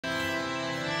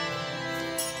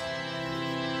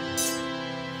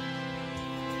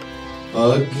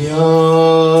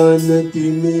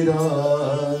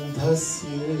अज्ञानतिमिरान्धस्य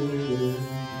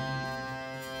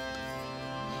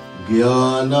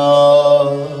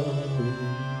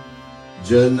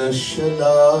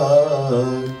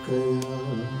ज्ञानाञ्जनशलाकया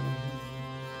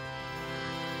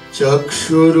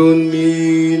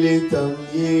चक्षुरुन्मीलितं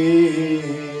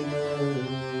येन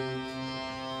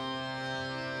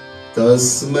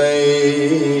तस्मै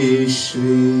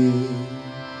श्री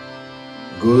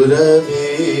गुरवे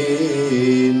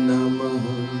नमः।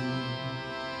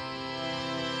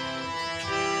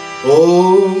 ॐ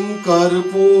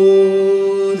कर्पूरगौरं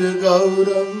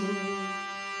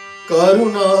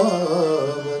करुणावतारं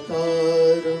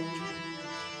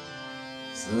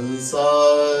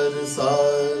संसारसारं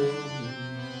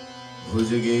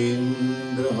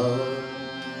भुजगेन्द्रहारं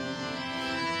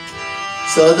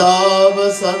सदा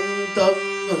वसन्तं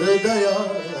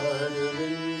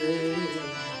हृदयारविन्दे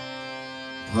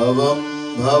भवं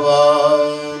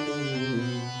भवानी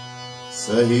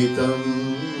सहितं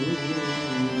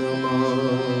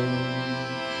नमामि।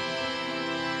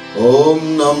 ॐ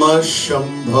नमः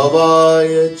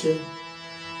शम्भवाय च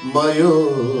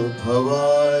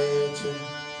मयोद्भवाय च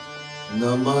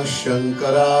नमः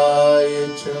शङ्कराय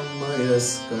च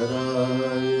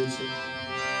मयस्कराय च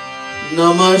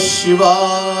नमः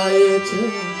शिवाय च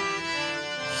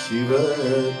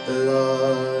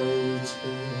शिवतराय च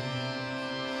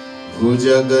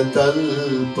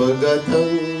भुजगतल्पगतं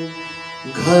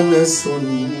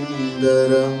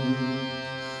घनसुन्दरं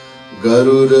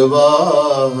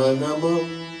गरुडवाहनं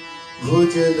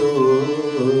भुजलोचनं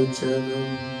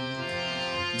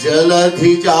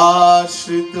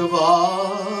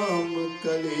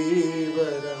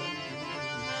जलधिजाश्रितवामकलेवरं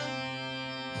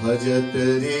भजत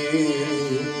रे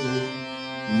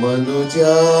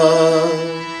मनुजा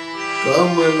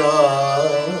कमलापति।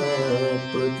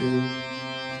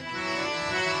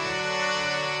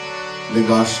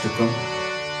 लिंगाष्टकम्।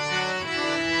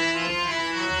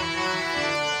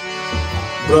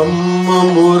 ब्रह्म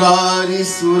मुरारी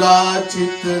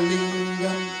सुराचित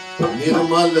लिंगम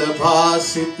निर्मल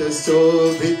भाषित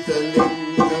शोभित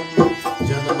लिंगम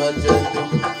जन्म जन्म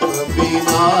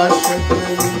विनाशक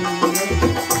लिंगम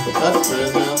तत्र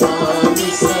नमामि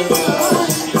सदा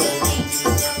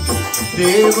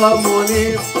देव मुनि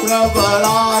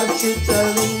प्रवरार्चित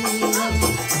लिंगम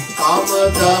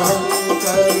कामदहं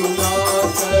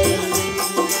करुणाकर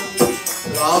लिंगम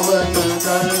रावण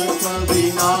दर्प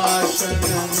विनाशक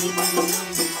लिंगम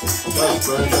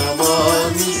तत्र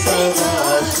नमामि सदा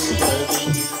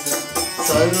शिवलिंगम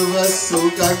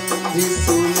सर्वसुगन्धि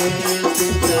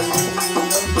सुलेपित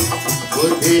लिंगम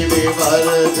बुद्धि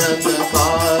विवर्धन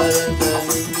कारक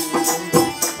लिंगम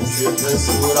सिद्ध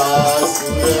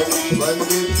सुरासुर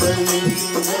वन्दित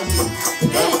लिंगम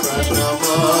तत्र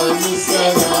नमामि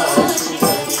सदा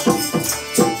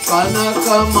कनक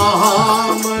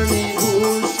महामणि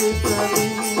भूषित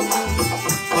लिंगम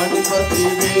फणिपति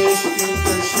वेष्टित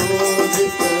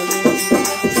शोभित लिंगम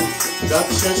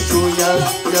दक्ष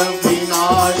यज्ञ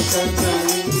विनाशक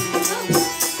लिंगम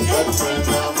तत्र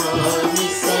नमामि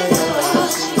सदा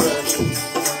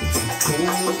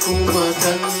कुंकुम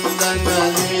चंदन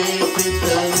लेपित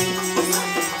लिंगम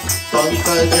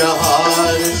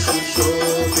पंकजहार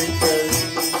सुशोभित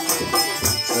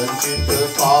संचित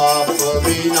पाप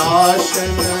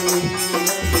विनाशन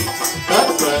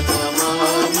तत्र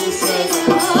नमामि सदा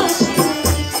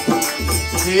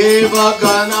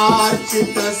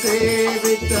देवगणार्चित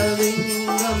सेवित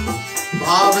लिंगम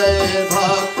भावे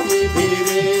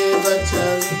भक्तिभिरेव च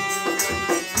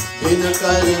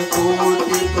दिनकर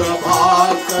कोटि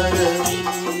प्रभाकर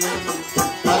लिंगम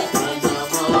तत्र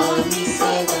नमामि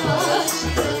सदा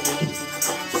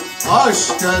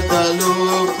अष्टदलो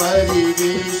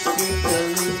परिवेष्टित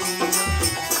लिंगम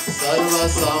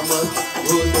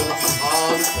सर्वसमद्भुत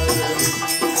भाकर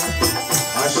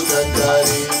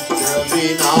अष्टदरिद्र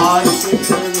विनाशित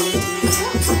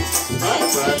लिंगम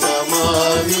तत्र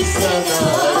नमामि सदा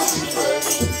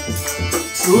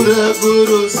सुर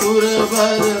गुरु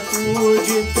सुरवर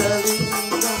पूजित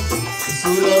लिंगम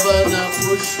सुरवन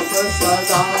पुष्प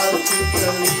सदार्चित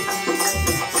लिंगम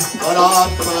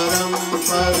परात्परं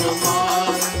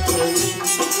परमार्थ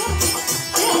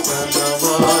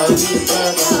नमामि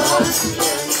सदा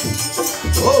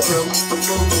ओ ब्रह्म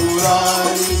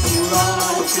मुरारी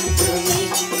सुराचित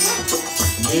लिंगम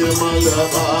निर्मल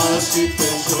भाषित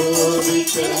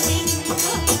शोभित लिंगम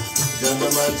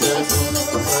जन्म जन्म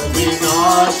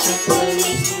विनाशक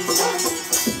लिंगम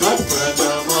तत्र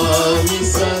नमामि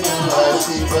सदा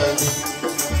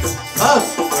शिवलिंगम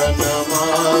तत्र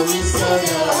नमामि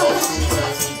सदा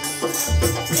शिवलिंगम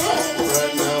तत्र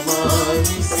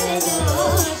नमामि सदा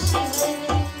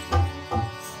शिवलिंगम।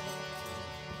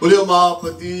 बोले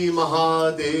उमापति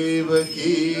महादेव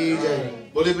की जय।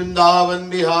 बोले वृंदावन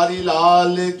बिहारी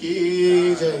लाल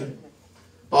की जय।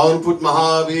 पवनपुट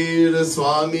महावीर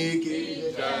स्वामी की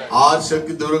जय। आशक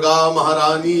दुर्गा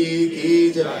महारानी की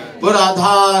जय।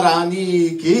 राधा रानी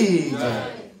की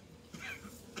जय।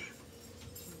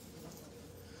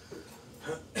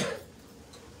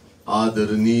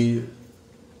 आदरणीय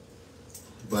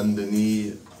वंदनीय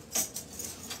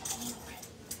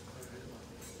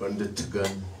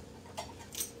पंडितगण,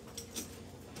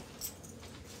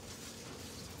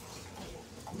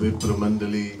 विप्र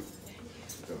मंडली,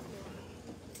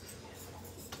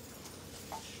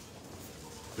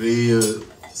 प्रिय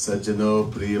सज्जनों,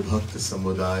 प्रिय भक्त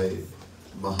समुदाय,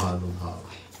 महानुभाव,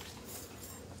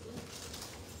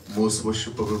 most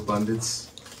worshipable pandits,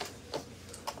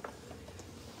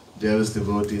 dearest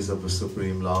devotees of the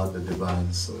Supreme Lord, the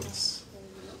Divine Souls.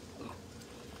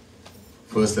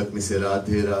 First, let me say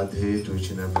Radhe Radhe to each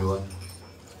and everyone,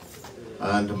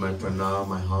 and my pranam,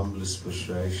 my humblest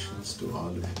prostrations to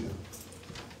all of you.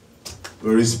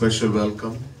 Very special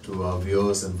welcome to our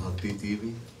viewers on Bhakti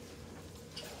TV.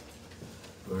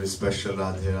 Very special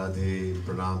Radhe Radhe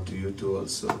pranam to you too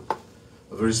also.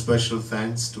 A very special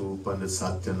thanks to Pandit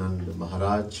Satyanand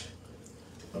Maharaj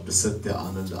of the Satya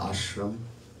Anand Ashram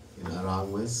in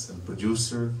Arangwes and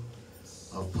producer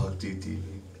of Bhakti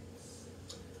TV.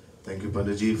 Thank you,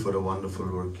 Panditji, for the wonderful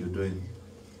work you're doing.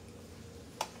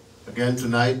 Again,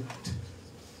 tonight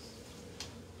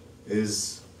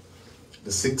is the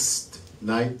 6th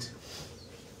night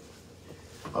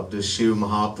of the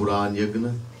Shiva Puran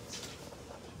Yagna.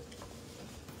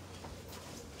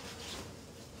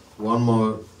 One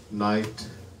more night,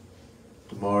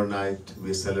 tomorrow night,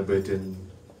 we're celebrating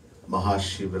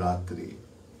Mahashivratri.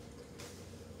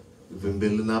 We've been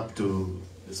building up to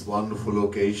this wonderful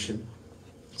occasion,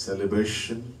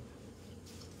 celebration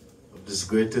of this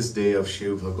greatest day of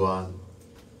Shiv Bhagwan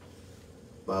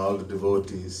by all the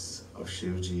devotees of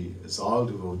Shivji. It's all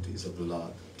devotees of the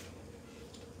Lord.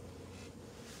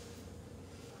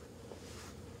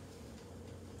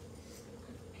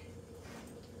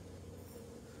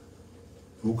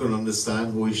 Who can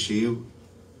understand who is Shiv?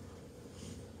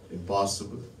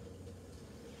 Impossible.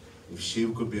 If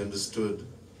Shiv could be understood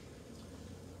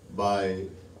by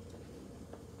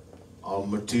our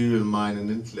material mind and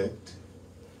intellect,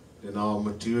 then our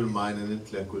material mind and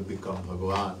intellect will become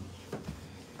Bhagavan.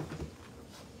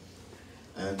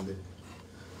 And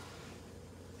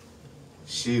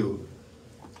Shiv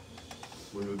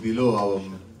will be below our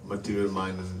material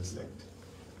mind and intellect.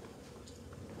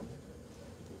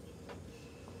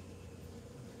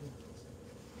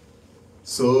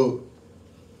 So,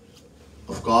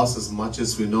 of course, as much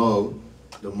as we know,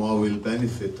 the more we'll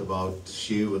benefit about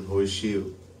Shiv and who is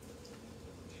Shiv.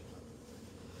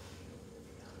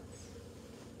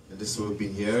 And this we've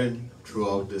been hearing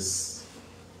throughout this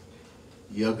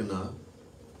yagna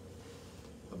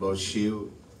about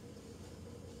Shiv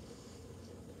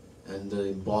and the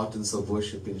importance of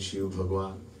worshipping Shiv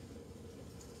Bhagwan.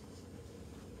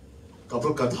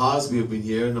 Couple kathas we have been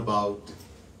hearing about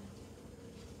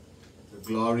the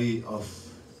glory of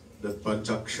the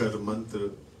Panchakshar mantra,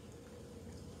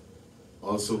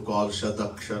 also called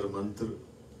Shadakshar mantra.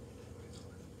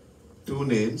 Two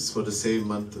names for the same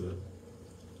mantra.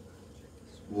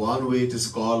 One way it is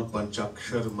called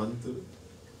Panchakshar mantra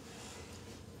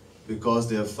because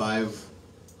there are 5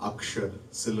 akshar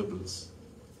syllables.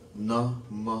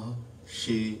 Namah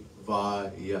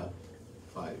Shivaya.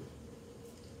 5.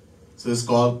 So it's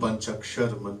called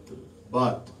Panchakshar mantra.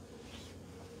 But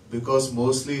because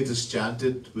mostly it is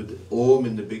chanted with Om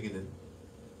in the beginning.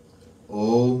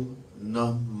 Om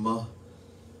Namah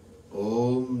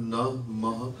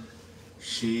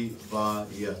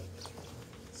Shivaya.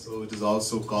 So it is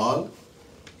also called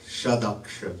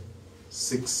Shadakshar,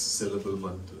 6-syllable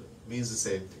mantra. Means the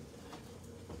same thing.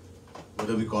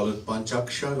 Whether we call it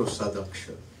Panchakshar or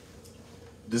Shadakshar.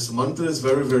 This mantra is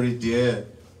very, very dear.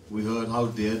 We heard how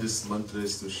dear this mantra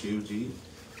is to Shivji.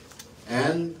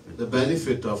 And the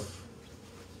benefit of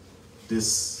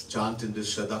this chanting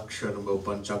this Shadakshar or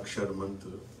Panchakshar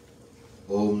mantra,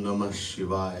 Om Namah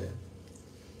Shivaya.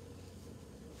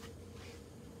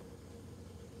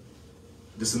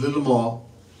 This a little more,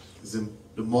 the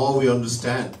more we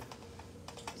understand,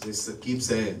 as I keep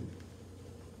saying,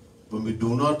 when we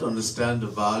do not understand the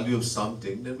value of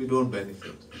something, then we don't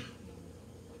benefit.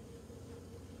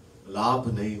 Labh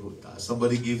nahi hota.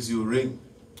 Somebody gives you a ring,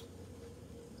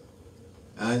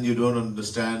 and you don't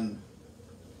understand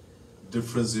the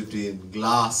difference between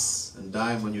glass and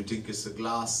diamond. You think it's a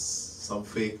glass, some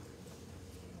fake.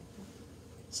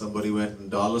 Somebody went in the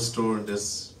dollar store and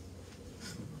there's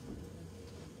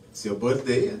It's your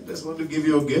birthday and just want to give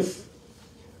you a gift.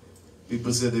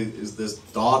 People say it's this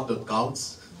thought that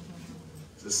counts.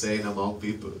 It's a saying among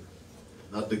people.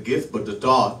 Not the gift, but the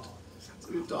thought.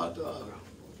 So you thought,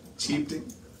 cheap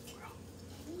thing.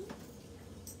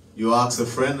 You ask a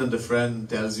friend and the friend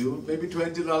tells you maybe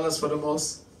 $20 for the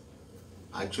most.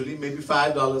 Actually, maybe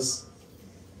 $5.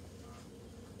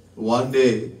 One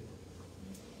day,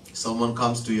 someone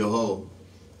comes to your home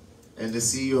and they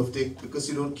see you have taken, because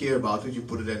you don't care about it, you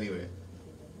put it anywhere.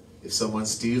 If someone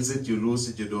steals it, you lose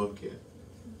it, you don't care.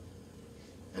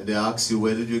 And they ask you,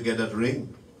 where did you get that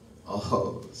ring?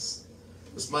 Oh,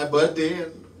 it's my birthday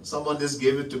and someone just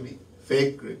gave it to me.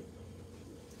 Fake ring.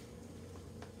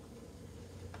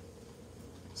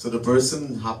 So the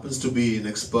person happens to be an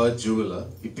expert jeweler.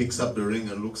 He picks up the ring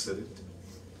and looks at it.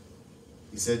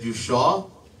 He said, you sure?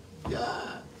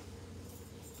 Yeah.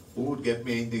 Who would get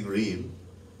me anything real?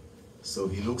 So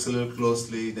he looks a little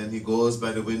closely, then he goes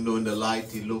by the window in the light,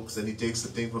 he looks and he takes the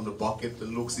thing from the pocket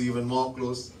and looks even more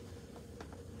close.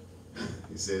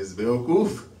 He says,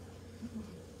 Beokoof,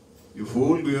 you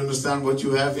fool, do you understand what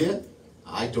you have here?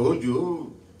 I told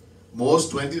you,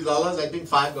 most $20, I think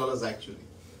 $5 actually.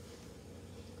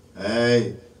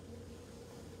 Hey,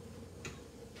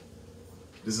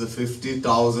 this is a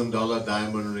 $50,000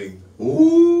 diamond ring.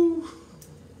 Ooh!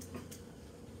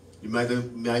 You might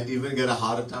even get a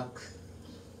heart attack.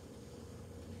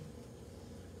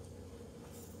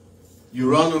 You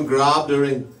run and grab the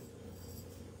ring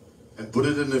and put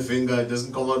it in the finger. It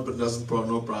doesn't come out, but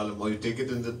no problem. Or you take it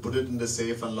and put it in the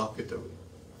safe and lock it away.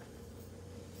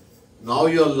 Now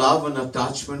your love and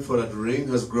attachment for that ring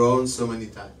has grown so many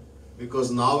times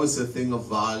because now it's a thing of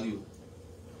value.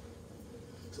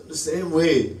 So in the same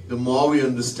way, the more we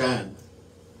understand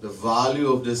the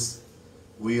value of this,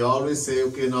 we always say,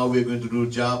 okay, now we're going to do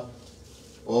jap,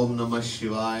 Om Namah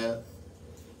Shivaya.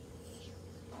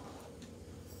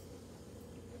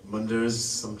 Mandirs,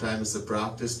 sometimes it's a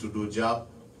practice to do jap.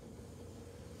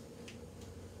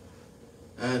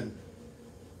 And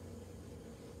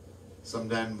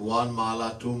sometimes 1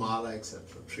 mala, 2 mala, etc.,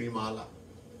 3 mala.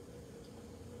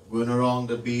 Going around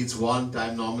the beads one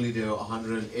time, normally there are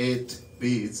 108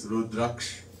 beads,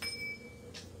 Rudraksh.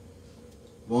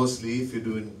 Mostly if you're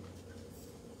doing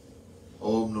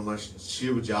Om Namah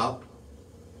Shiv Jap.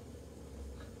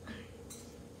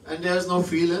 And there's no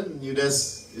feeling, you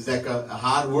just, it's like a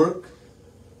hard work.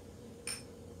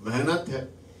 Mehnat hai.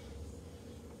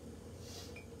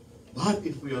 But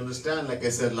if we understand, like I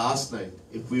said last night,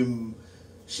 if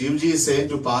Shivji is saying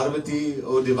to Parvati,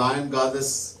 oh divine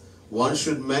goddess, one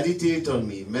should meditate on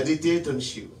me, meditate on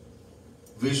Shiva,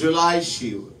 visualize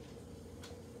Shiva.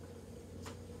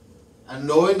 And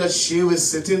knowing that Shiva is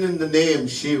sitting in the name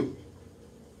Shiva,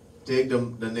 take the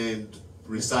name,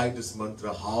 recite this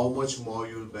mantra, how much more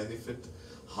you will benefit,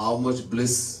 how much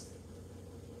bliss.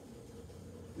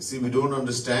 You see, we don't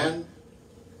understand.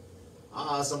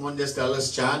 Someone just tell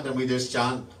us chant and we just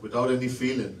chant without any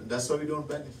feeling. And that's why we don't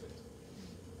benefit.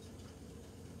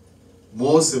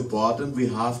 Most important, we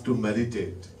have to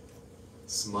meditate.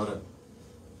 Smaran.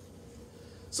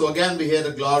 So again, we hear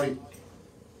the glory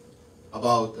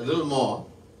about, a little more,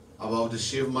 about the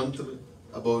Shiv mantra,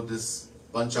 about this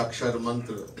Panchakshar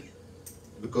mantra.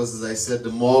 Because as I said, the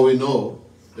more we know,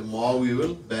 the more we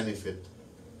will benefit.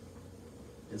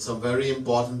 And some very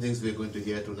important things we are going to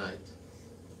hear tonight.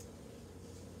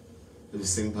 Do we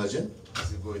sing bhajan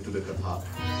as we go into the katha?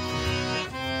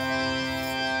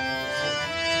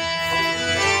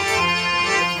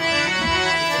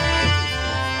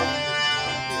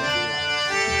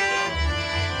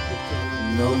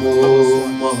 Namo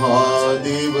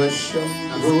Mahadeva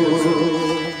Shambho,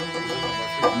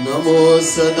 Namo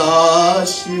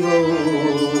Sadashiva,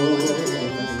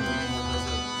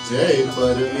 Jai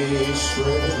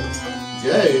Parameshwar,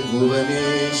 Jai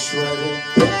Bhuvaneshwar,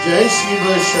 Jai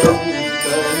Shiva Shankar.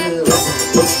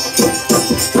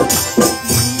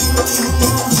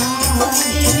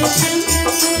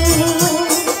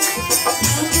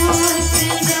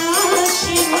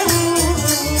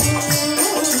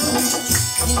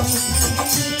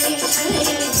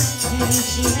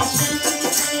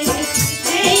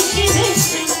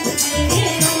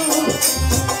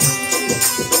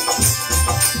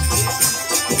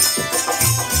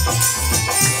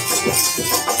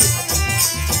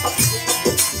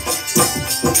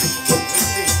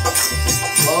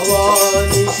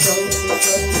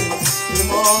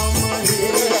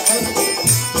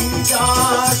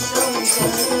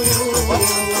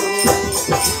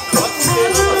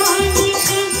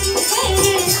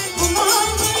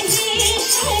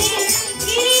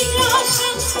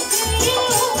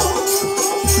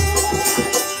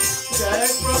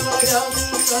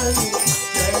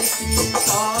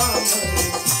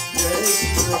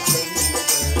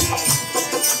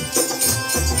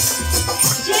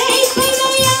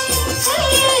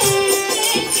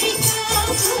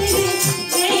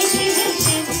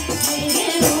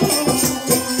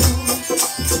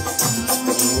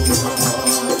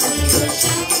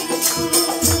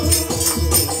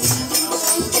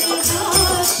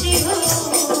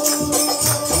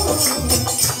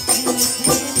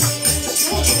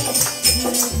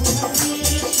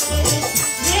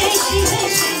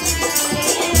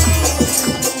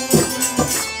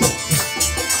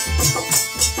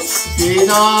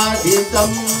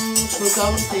 तेनाधीतं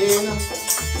श्रुतं तेन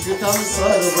श्रुतं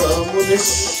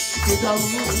सर्वमुनिष्ठितं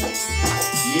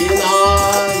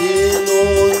येनो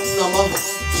नमः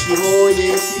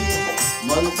शिवोयेति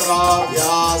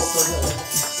मन्त्राभ्यासः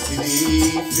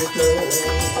स्थिरीकृत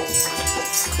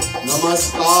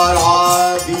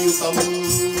नमस्कारादियुतं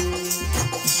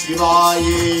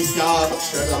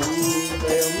शिवायेत्याक्षरं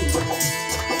त्रयं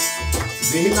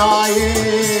विघ्नाये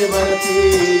वरते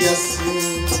यस्य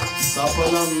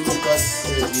सफलं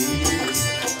तस्य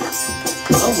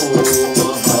नमो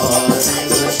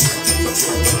महादेव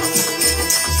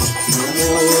नमो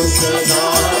सदा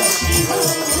शिव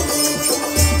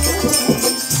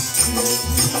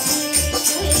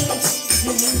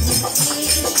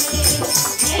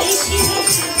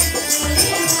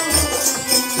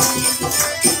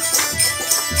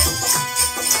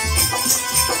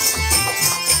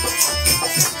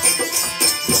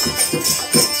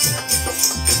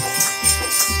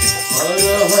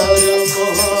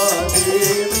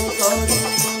महादेव करि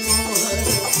मनोहर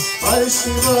हर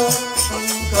शिव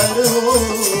शंकर हो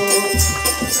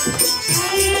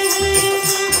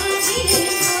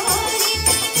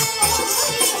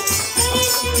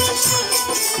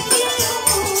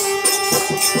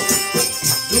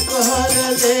दुख हर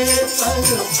दे कर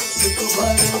सुख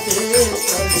भर दे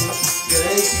कर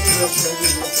जय शिव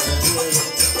शंकर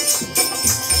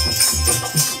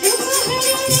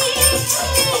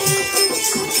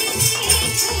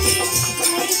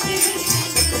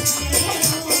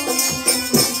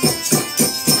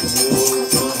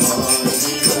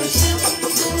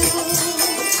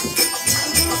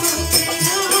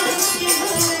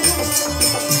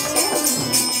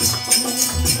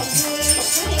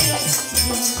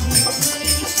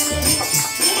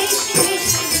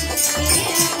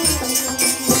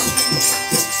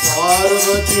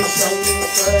पार्वती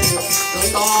शंकर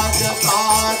गंगा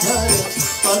जटाधर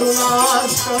करुणा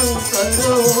शंकर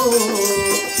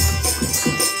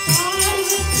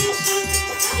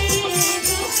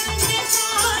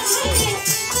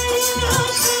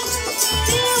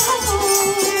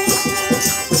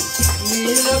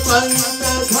नीलकंठ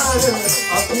धर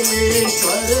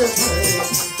अखिलेश्वर धर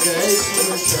जय शिव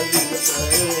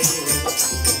शंकर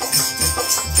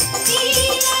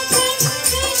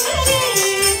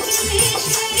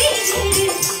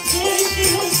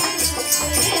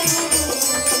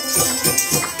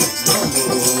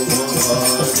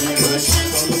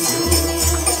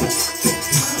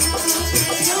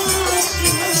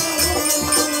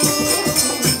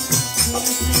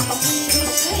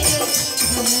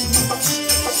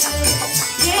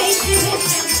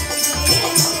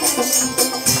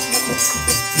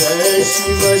जय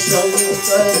शिव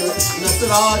शंकर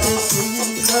नटराज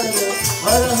सुंदर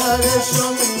हर हर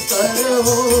शंकर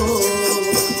हो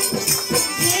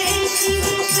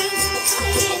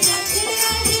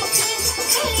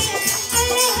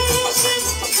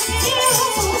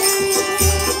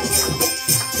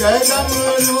जय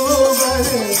डमरूवर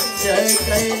जय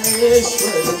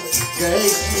कैलेश्वर जय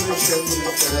शिव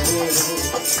शंकर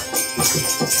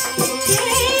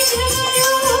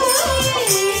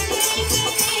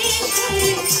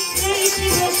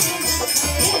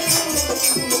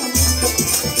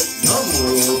नमो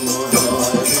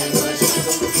महादेव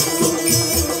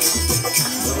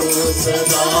नमो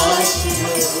सदा शिव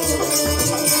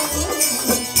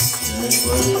जय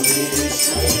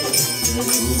परमेश्वर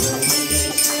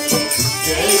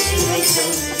जय शिव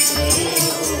शंकर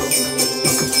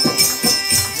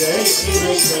जय शिव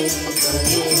शंकर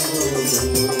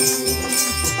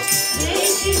जय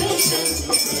शिव शंकर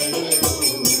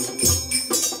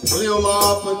बोले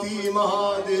उमापति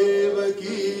महादेव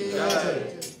की जय।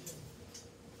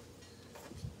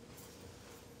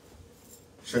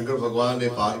 शंकर भगवान ने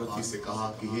पार्वती से कहा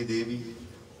कि हे देवी,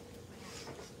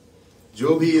 जो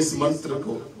भी इस मंत्र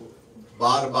को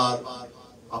बार बार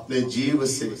अपने जीव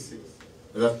से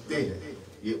रखते हैं,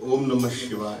 ये ओम नमः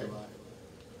शिवाय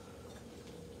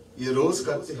ये रोज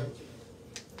करते हैं,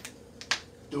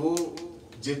 तो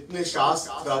जितने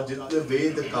शास्त्र का, जितने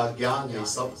वेद का ज्ञान है,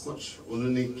 सब कुछ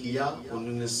उन्होंने किया,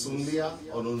 उन्होंने सुन लिया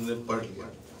और उन्होंने पढ़ लिया,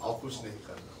 और कुछ नहीं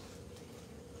करना।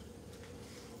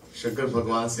 शंकर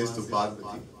भगवान says to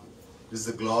Parvati, this is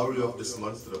the glory of this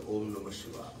mantra, Om Namah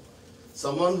Shivaya.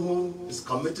 Someone who is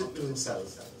committed to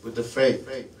himself with the faith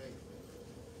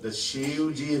that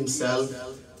Shivji himself,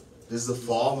 this is the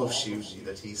form of Shivji,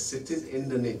 that he is sitting in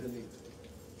the name,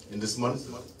 in this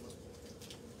mantra.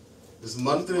 This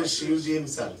mantra is Shivji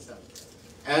himself,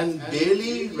 and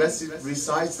daily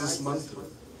recites this mantra,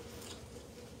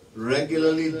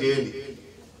 regularly, daily,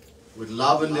 with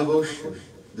love and devotion,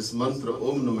 this mantra,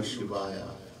 Om Namah Shivaya.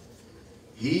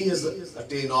 He has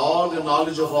attained all the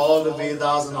knowledge of all the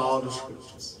Vedas and all the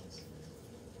scriptures.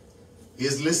 He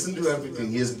has listened to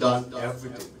everything, he has done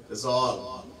everything. That's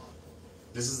all.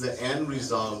 This is the end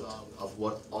result of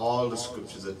what all the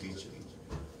scriptures are teaching.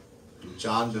 To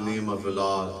chant the name of the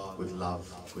Lord with love,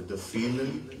 with the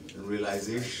feeling and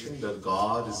realization that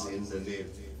God is in the name.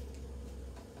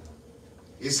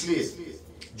 इसलिए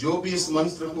जो भी इस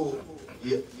मंत्र को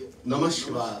नमः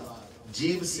शिवाय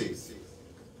जीव से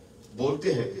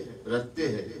बोलते हैं, रटते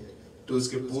हैं, तो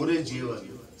उसके पूरे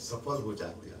जीवन सफल हो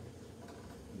जाते हैं.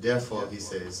 Therefore, he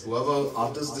says, whoever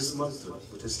utters this mantra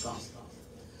with his tongue,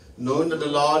 knowing that the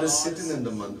Lord is sitting in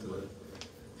the mantra,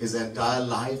 his entire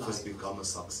life has become a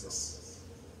success.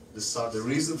 The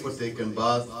reason for taking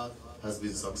birth has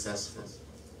been successful.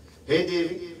 Hey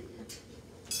Devi,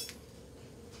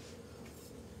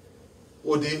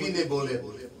 वो देवी ने बोले,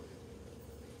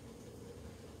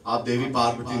 आप देवी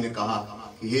पार्वती ने कहा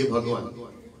कि हे भगवान,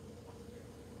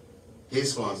 हे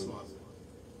स्वामी,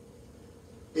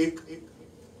 एक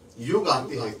युग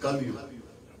आते हैं, कल युग,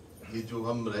 ये जो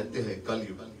हम रहते हैं कल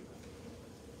युग,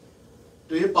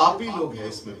 तो ये पापी लोग हैं,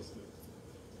 इसमें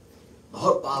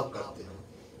बहुत पाप करते हैं,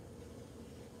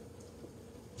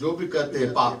 जो भी करते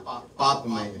हैं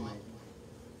पापमय है.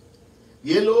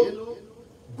 ये लोग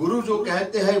गुरु जो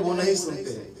कहते हैं वो नहीं सुनते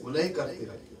हैं, वो नहीं करते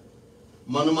हैं,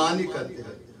 मनमानी करते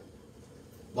हैं,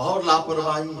 बहुत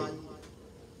लापरवाही है.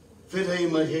 फिर है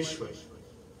महेश्वर.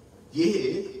 ये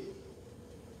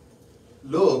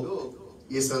लोग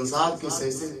ये संसार के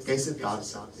कैसे तार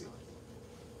सकते,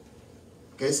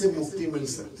 कैसे मुक्ति मिल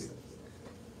सकती.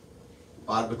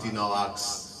 Parvati now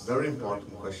asks very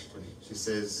important question. She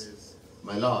says,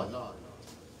 my Lord,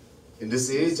 in this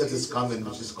age that is coming,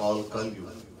 which is called Kali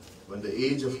Yuga, when the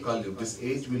age of Kali Yuga, this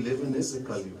age we live in is a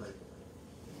Kali Yuga.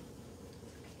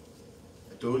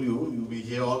 I told you, you'll be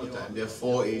here all the time. There are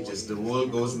 4 ages. The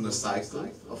world goes in a cycle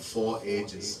of 4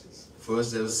 ages.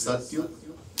 First there is Satyug,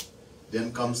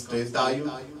 then comes Treta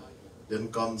Yuga,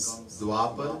 then comes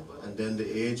Dwapar, and then the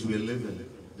age we live in,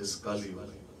 this Kali Yuga.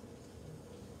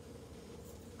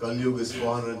 Kali Yuga is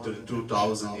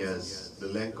 432,000 years, the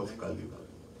length of Kali Yuga.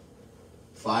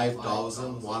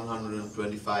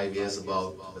 5,125 years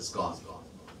about has gone.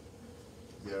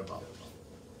 Thereabout.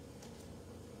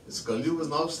 This Kali Yuga is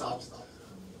now started.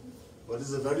 But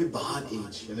it's a very bad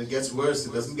age, and it gets worse,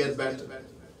 it doesn't get better.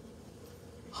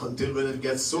 Until when it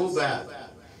gets so bad,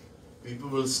 people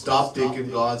will stop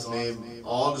taking God's name,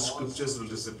 all the scriptures will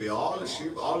disappear, all the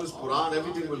Shiva, all this Puran,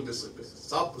 everything will disappear.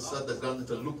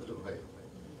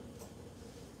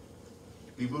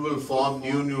 People will form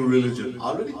new religion.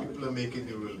 Already people are making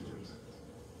new religions.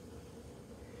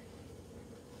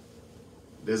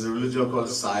 There's a religion called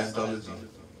Scientology.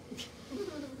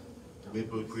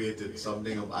 People created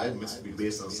something, I must be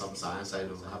based on some science, I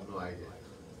have no idea.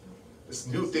 This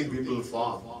new thing people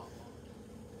form.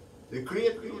 They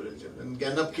create new religion and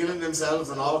end up killing themselves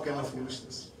and all kind of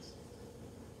foolishness.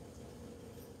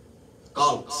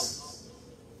 Cults.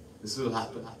 This will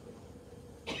happen.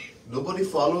 Nobody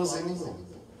follows anymore.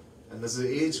 And as the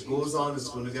age goes on, it's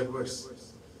going to get worse.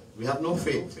 We have no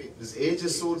faith. This age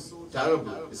is so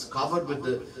terrible. It's covered with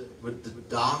the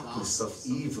darkness of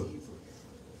evil.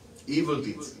 Evil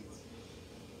deeds.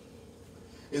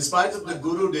 In spite of the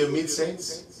Guru, they meet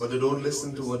saints, but they don't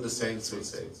listen to what the saints will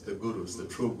say. The Gurus, the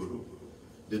true Guru.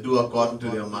 They do according to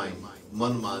their mind.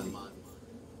 Manmani.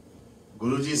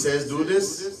 Guruji says, do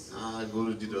this.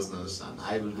 Guruji doesn't understand.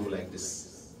 I will do like this.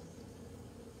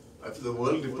 If the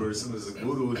worldly person is a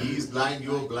Guru, he is blind,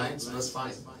 you are blind, so that's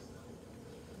fine.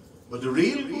 But the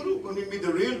real Guru, when we meet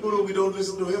the real Guru, we don't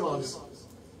listen to him also.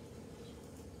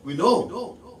 We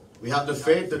know. We have the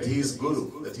faith that he is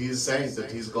Guru, that he is saint,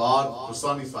 that he is God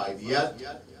personified. Yet,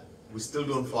 we still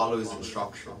don't follow his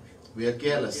instruction. We are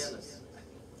careless,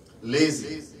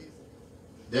 lazy.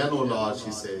 Then, O Lord,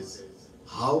 she says,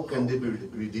 how can they be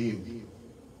redeemed?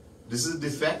 This is the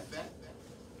defect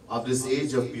of this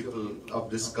age of people, of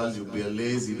this Kali Yuga. We are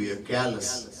lazy, we are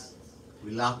careless,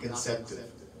 we lack incentive.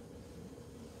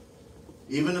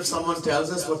 Even if someone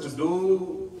tells us what to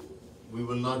do, we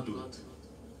will not do it.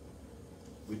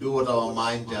 We do what our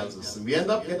mind tells us. And we end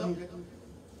up getting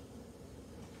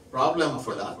problem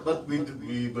for that. But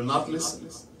we will not listen.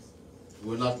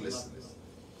 We will not listen.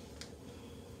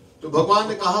 तो भगवान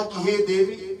ने कहा कि हे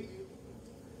देवी,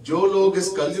 जो लोग इस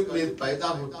कलयुग में पैदा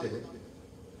होते हैं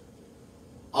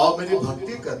और मेरी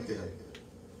भक्ति करते हैं,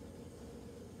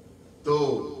 तो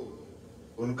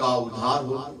उनका उद्धार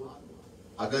हो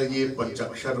अगर ये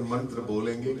पंचाक्षर मंत्र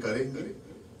बोलेंगे, करेंगे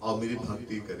और मेरी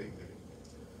भक्ति करेंगे.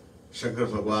 Shankar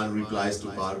Bhagwan replies to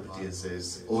Parvati and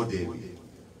says, "O Devi,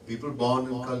 people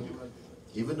born in Kali,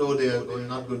 even though they are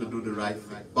not going to do the right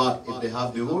thing, but if they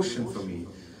have devotion for me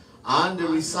and they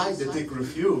recite, they take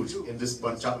refuge in this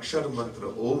Panchakshar mantra,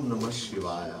 Om Namah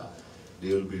Shivaya,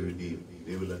 they will be redeemed,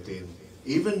 they will attain.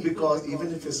 Even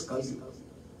if it's Kali.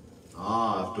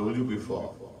 I've told you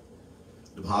before.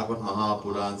 The Bhagavad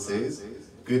Mahapuran says,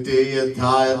 Kriteya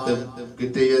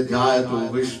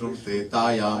dhyayato Vishnu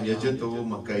Tretayam yajato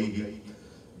makaihi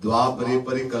Dvapare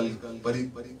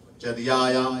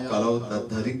paricharyayam kalau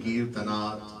tadhari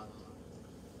kirtanat.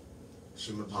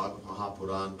 Srimad Bhagavad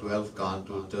Mahapuran, 12th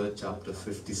Canto, 3rd chapter,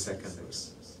 52nd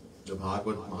verse. The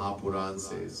Bhagavad Mahapuran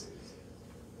says,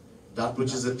 that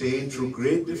which is attained through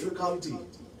great difficulty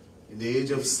in the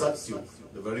age of Satyug,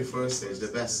 the very first age, the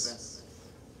best,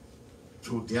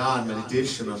 through dhyan,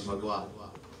 meditation on Bhagwan,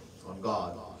 on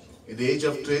God. In the age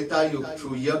of Treta Yuga,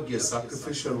 through yajna,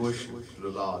 sacrificial worship to the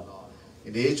Lord.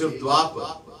 In the age of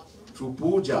Dwapar, through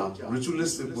puja,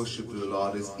 ritualistic worship to the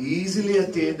Lord, is easily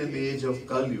attained in the age of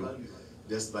Kali Yuga,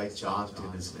 just by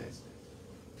chanting His name.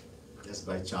 Just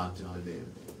by chanting the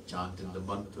name, chanting the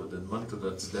mantra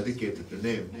that's dedicated to the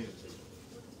name.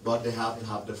 But they have to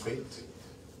have the faith.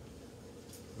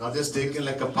 Not just taken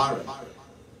like a parrot.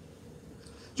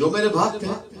 जो मेरे भक्त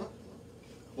हैं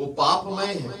वो पापमय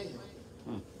है,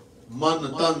 मन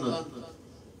तन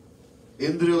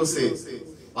इंद्रियों से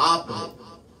पाप है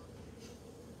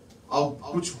और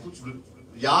कुछ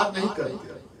याद नहीं करते,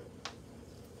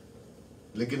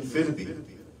 लेकिन फिर भी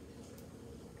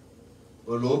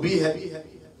वो लोभी है,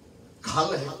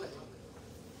 खल है.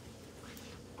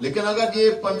 लेकिन अगर ये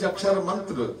पंचाक्षर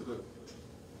मंत्र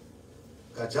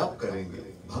का जप करेंगे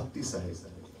भक्ति सहित,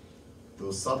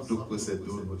 तो सब दुख से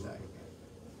दूर हो जाएंगे.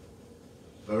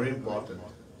 Very important.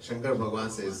 Shankar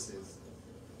Bhagwan says,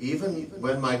 even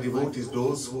when my devotees,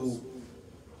 those who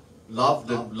love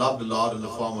the Lord in the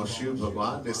form of Shiva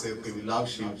Bhagwan, they say, okay, we love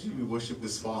Shiva, we worship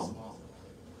this form.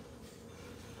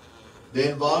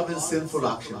 They involve in sinful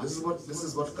action. This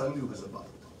is what Kali Yuga is about.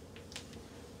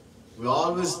 We're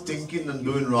always thinking and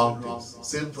doing wrong things,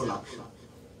 sinful action,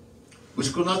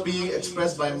 which could not be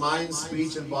expressed by mind,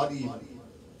 speech, and body,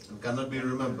 and cannot be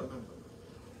remembered.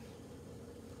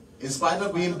 In spite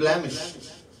of being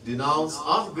blemished, denounced,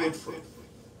 ungrateful,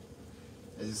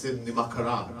 as you said,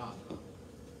 Nimakaran,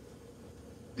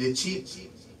 they cheat,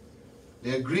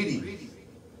 they are greedy,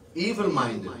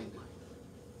 evil-minded,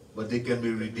 but they can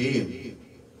be redeemed.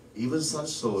 Even such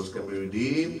souls can be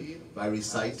redeemed by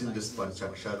reciting this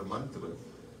Panchakshara mantra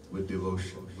with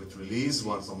devotion, which release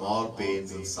one from all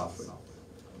pains and suffering.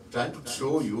 I'm trying to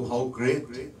show you how great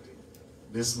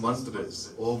this mantra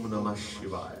is, Om Namah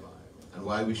Shivaya, and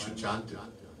why we should chant it.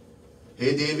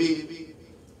 Hey Devi,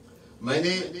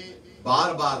 मैंने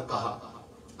बार बार कहा,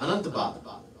 अनंत बार,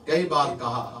 कई बार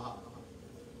कहा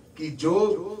कि जो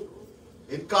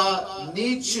इनका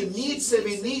नीच से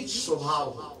भी नीच स्वभाव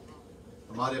हो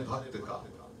हमारे भक्त का,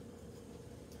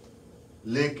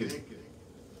 लेकिन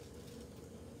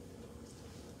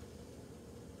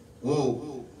वो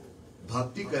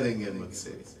भक्ति करेंगे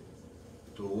मुझसे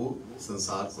तो वो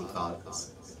संसार को तार कर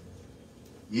सकते.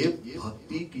 ये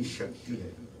भक्ति की शक्ति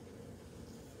है.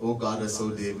 O Goddess,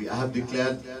 O Devi, I have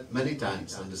declared many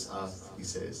times on this earth, he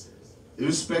says,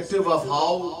 irrespective of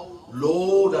how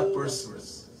low that person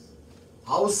is,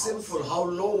 how sinful, how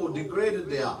low, degraded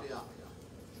they are,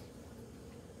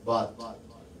 but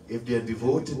if they are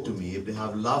devoted to me, if they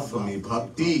have love for me,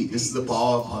 bhakti, this is the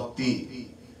power of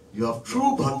bhakti. You have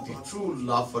true bhakti, true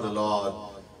love for the Lord,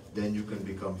 then you can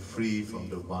become free from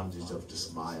the bondage of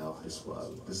this maya of this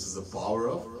world. This is the power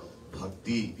of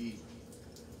bhakti.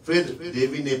 फिर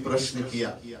देवी ने प्रश्न किया,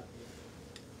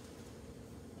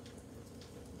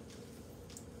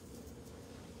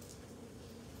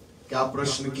 क्या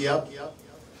प्रश्न किया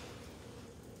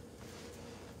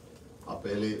आप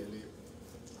पहले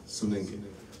सुनेंगे.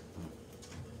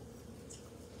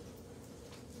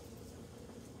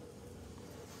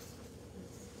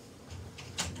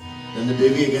 Then the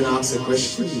Devi again asks a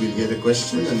question. We'll hear the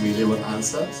question and we'll hear what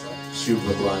answer Shiva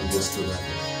Bhagwan gives to that.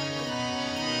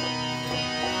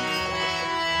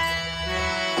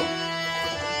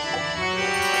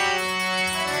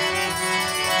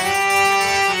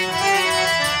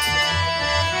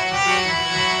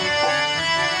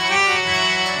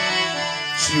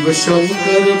 Shiv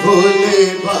Shankar भोले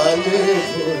भाले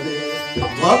भोले,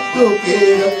 भक्तों के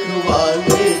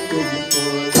रखवाले तुमको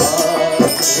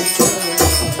लाखों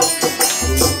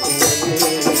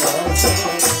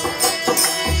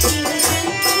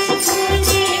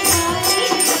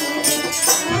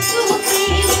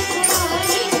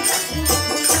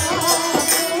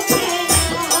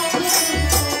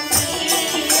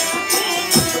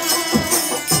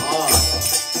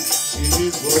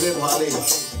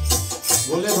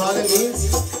Bole Bhale means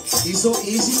he's so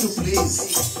easy to please.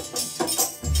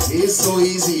 He is so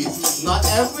easy. Not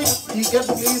every he can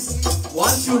please.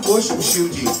 Once you worship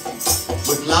Shivji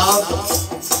with love,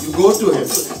 you go to him.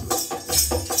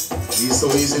 He is so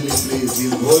easily pleased. He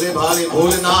is Bole Bhale,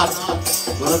 Bholenath.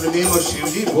 One of the name of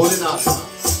Shivji, Bholenath.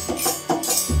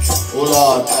 Oh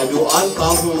Lord, I do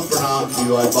uncountable pranam to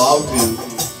you. I bow to you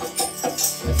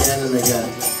again and again.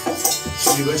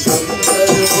 Shiva Shankar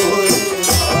Bhole Bhale.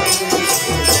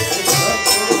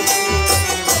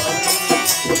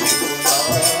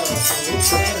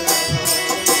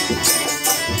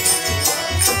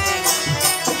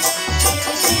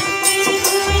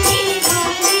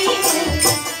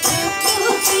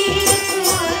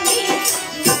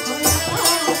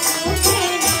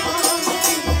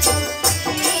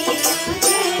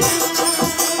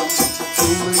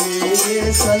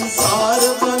 संसार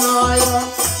बनाया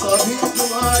सभी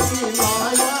तुम्हारी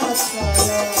माया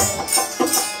छाया,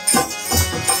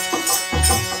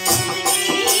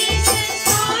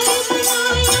 संसार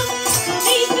बनाया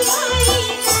सभी तुम्हारी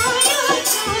माया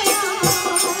छाया,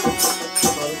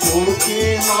 पर्वतों के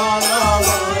माला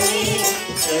वाले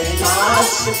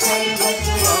कैलाश पर्वत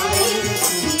वाले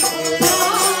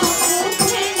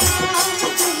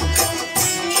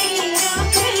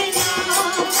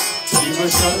शिव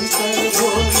शंकर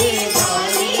भोले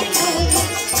भाले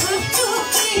भक्तों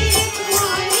की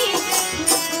रखवाले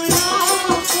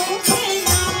लाखों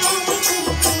प्रणाम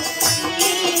तुमको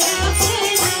मेरा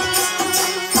प्रणाम।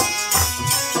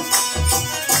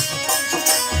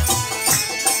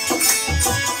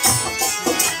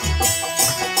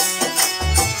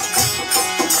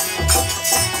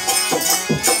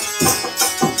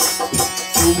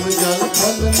 तुम जल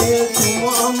थल में, तुम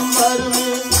अंबर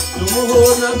में, तुम हो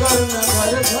नगर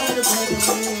नगर घर घर में,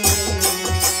 तुम जल थल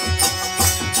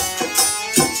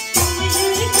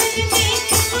में,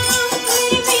 तुम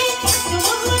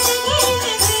अंबर में, तुम हो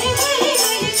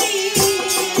नगर नगर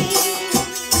घर घर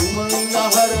में, तुम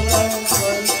लहर लहर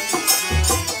सर,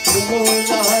 तुम हो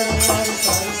लहर लहर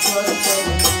सर सर सर,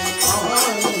 कहाँ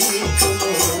नहीं तुम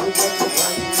हो जग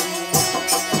भर में,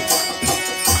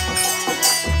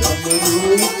 जब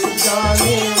रूप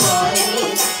जाने वाले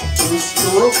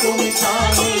दुष्टों को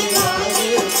मिटाने वाले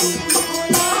तुमको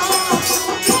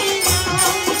लाखों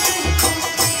प्रणाम तुमको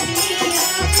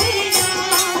मेरा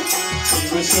प्रणाम।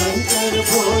 शिव शंकर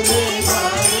भोले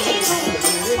भाले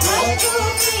भोले भक्तों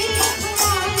के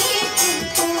रखवाले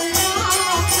तुमको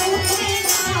लाखों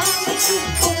प्रणाम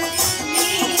तुमको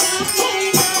मेरा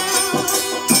प्रणाम।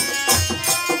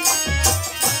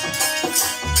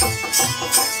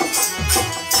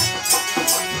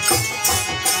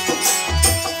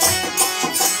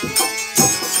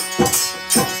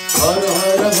 हर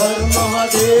हर हर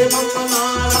महादेव का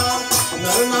नारा,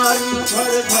 नर नारी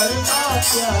घर घर का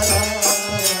प्यारा, हर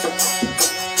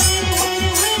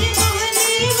हर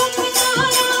महादेव का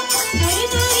नारा, नर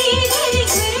नारी घर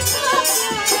घर का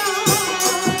प्यारा,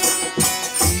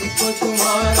 दीप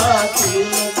तुम्हारा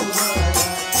तेल तुम्हारा,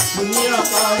 दुनिया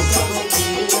का सब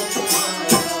तेल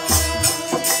तुम्हारा,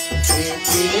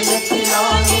 तेल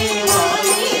खिलाने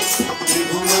वाले,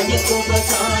 त्रिभुवन को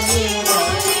बचाने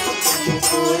वाले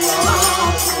तुमको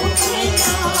लाखों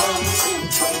प्रणाम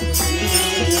तुमको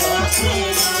मेरा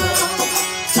प्रणाम।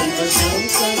 शिव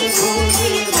शंकर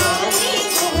भोले भाले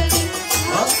भोले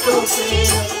भक्तों के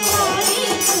रखवाले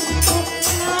तुमको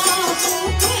लाखों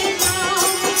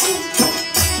प्रणाम तुमको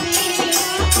मेरा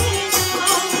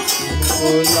प्रणाम, तुमको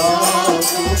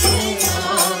लाखों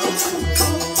प्रणाम तुमको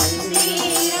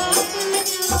मेरा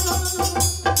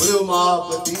प्रणाम। बोलो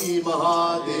उमापति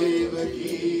महादेव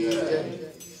की जय।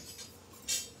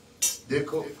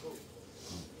 देखो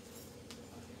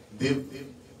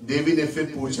देवी ने फिर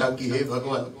पूछा कि हे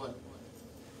भगवान,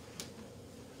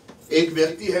 एक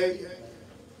व्यक्ति है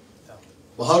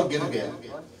बहुत गिर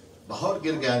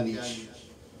गया नीच,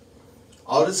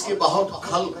 और इसके बहुत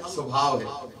खल स्वभाव है,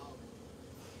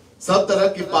 सब तरह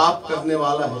के पाप करने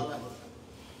वाला है,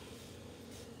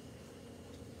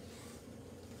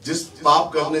 जिस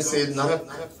पाप करने से नरक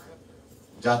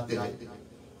जाते हैं,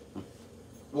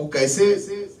 वो कैसे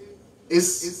इस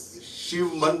शिव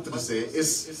मंत्र से, इस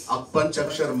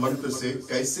पंचाक्षर मंत्र से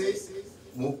कैसे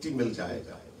मुक्ति मिल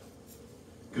जाएगा।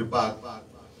 कृपा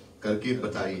करके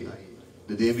बताइए.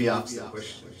 The Devi asks the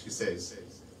question. She says,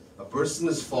 a person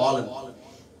is fallen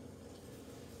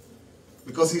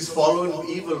because he's following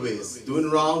evil ways, doing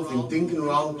wrong things, thinking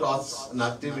wrong thoughts and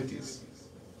activities.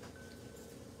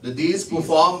 The deeds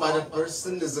performed by that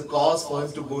person is the cause for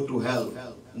him to go to hell,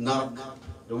 Narak,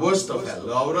 the worst of hell,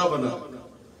 Auravana.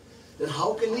 Then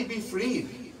how can he be freed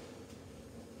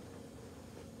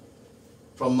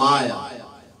from Maya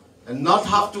and not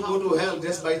have to go to hell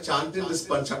just by chanting this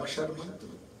Panchakshar mantra?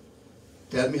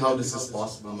 Tell me how this is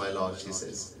possible, my Lord, she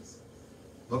says.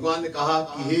 Bhagwan ne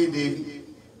kaha ki hey Devi,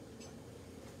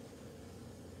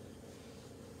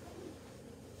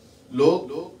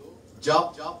 लोग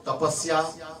जप तपस्या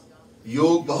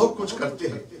योग बहुत कुछ करते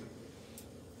हैं,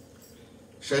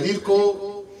 शरीर को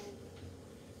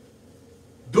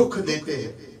दुख देते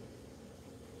हैं,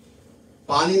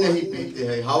 पानी नहीं पीते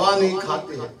हैं, हवा नहीं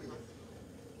खाते हैं,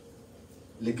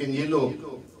 लेकिन ये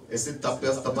लोग ऐसे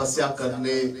तपस्या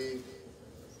करने,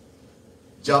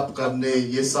 जप करने,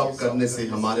 ये सब करने से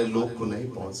हमारे लोक को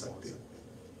नहीं पहुंच सकते.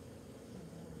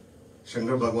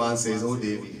 शंकर भगवान says, oh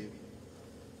Devi,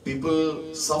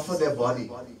 people suffer their body.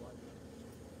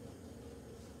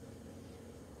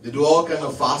 They do all kind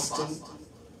of fasting,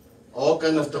 all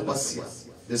kind of tapasya.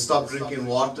 They stop drinking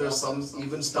water, some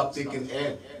even stop taking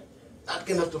air. That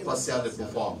kind of tapasya they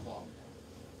perform.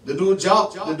 They do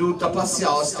jap, they do tapasya,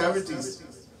 austerities.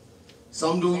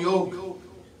 Some do yoga.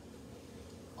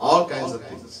 All kinds of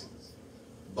things.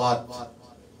 But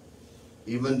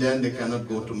even then they cannot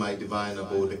go to my divine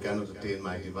abode, they cannot attain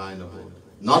my divine abode.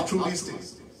 Not through these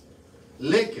things.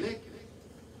 लेकिन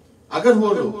अगर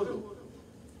वो लोग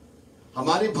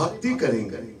हमारी भक्ति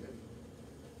करेंगे,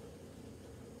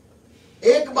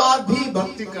 एक बार भी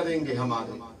भक्ति करेंगे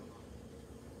हमारे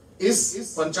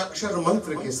इस पंचाक्षर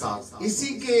मंत्र के साथ,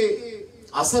 इसी के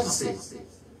असर से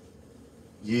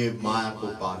ये माया को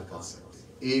पार कर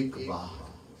सकते, एक बार.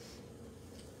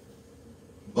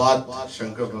 But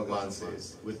Shankar Bhagwan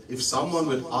says, if someone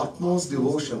with utmost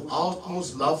devotion,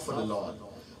 utmost love for the Lord,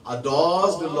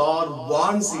 adores the Lord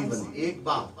once even, ek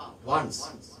baar, once,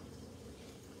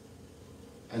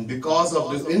 and because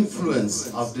of the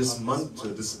influence of this mantra,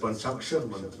 this Panchakshar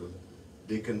mantra,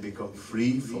 they can become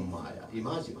free from Maya.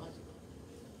 Imagine,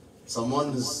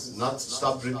 someone has not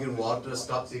stopped drinking water,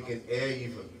 stopped taking air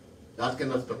even, that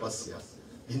kind of tapasya,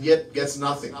 and yet gets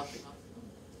nothing.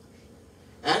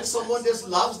 And someone just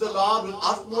loves the Lord with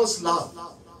utmost love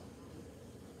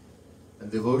and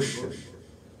devotion,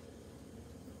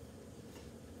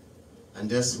 and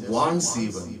just once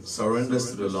even surrenders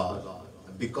to the Lord.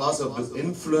 And because of the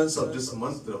influence of this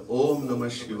mantra, Om Namah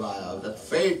Shivaya, that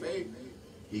faith,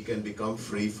 he can become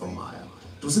free from Maya.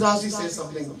 Tulsidas ji says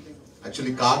something,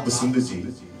 actually Kag Basundar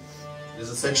ji, there's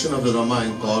a section of the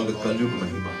Ramayana called the Kalyug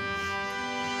Mahima.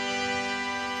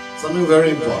 Something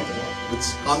very important, which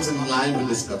comes in line with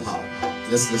this katha.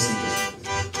 Let's listen to it.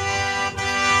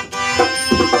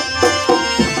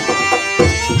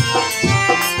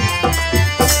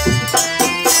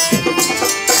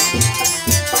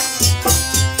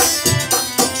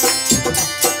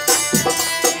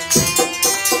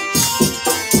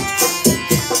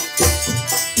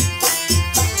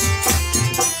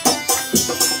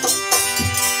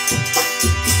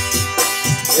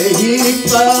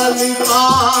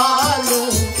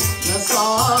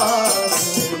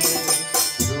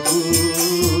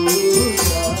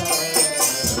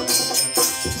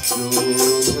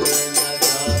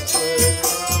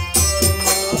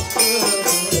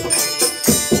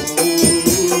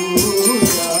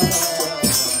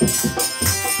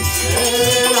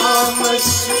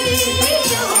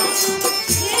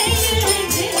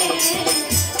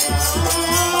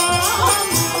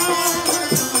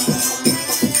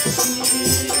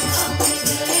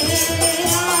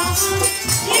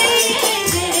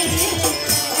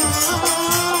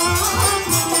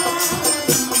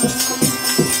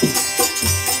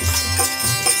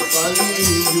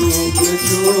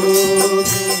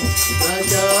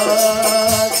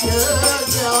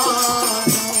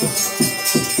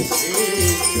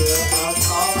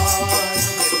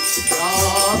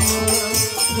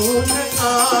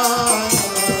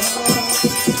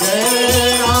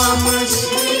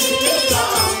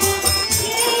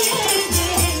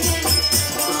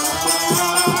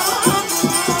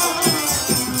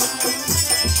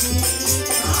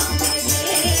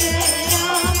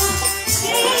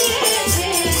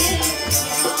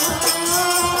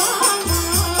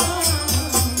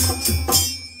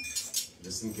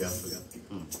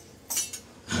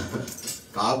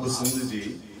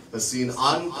 Has seen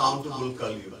uncountable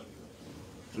Kali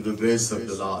through the grace of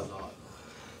the Lord.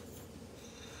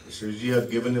 Shivji had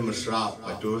given him a shrap.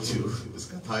 I told you, this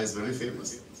katha is very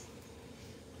famous.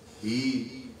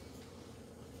 He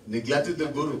neglected the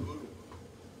Guru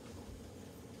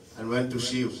and went to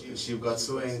Shiv. And Shiv got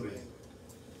so angry.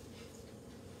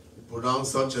 He put down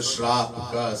such a shrap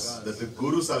because that the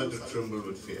Guru started to tremble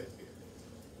with fear.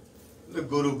 The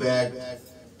Guru begged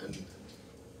and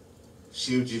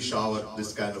Shivji showered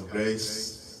this kind of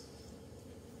grace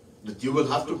that you will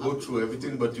have to go through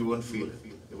everything but you won't feel it.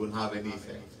 It won't have any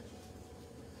effect.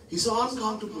 He saw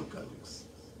uncountable colleagues.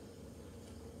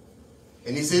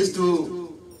 And he says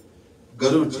to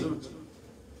Guruji,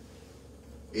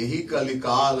 Ehi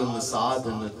kalikal na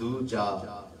sadhana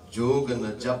duja, yoga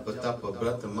na jap tap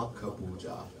brat makha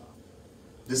puja.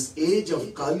 This age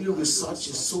of Kali Yuga is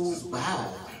so bad.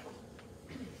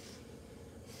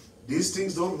 These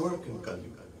things don't work in Kali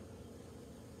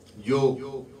Yuga.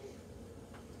 Yoga.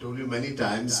 Told you many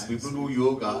times, people do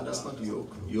yoga, that's not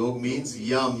yoga. Yoga means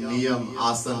yam, niyam,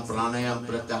 asan, pranayam,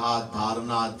 pratyahar,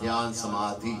 dharana, dhyan,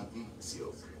 samadhi. It's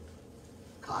yoga.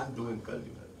 Can't do in Kali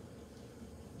Yuga.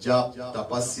 Jap,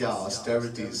 tapasya,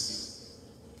 austerities,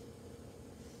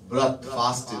 brat,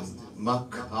 fasting, mak,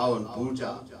 havan,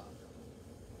 puja.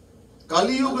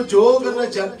 Kali Yuga yoga na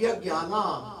jagya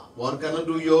jnana. One cannot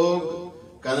do yoga,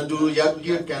 cannot do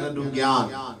yagya, cannot do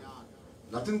jnana.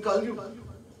 Nothing Kali Yuga.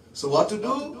 So what to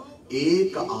do?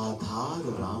 Ek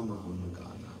aadhar Ram gun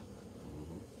gana.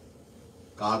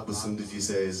 Karpasundiji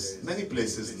says, many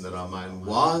places in the Ramayana,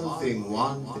 one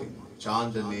thing,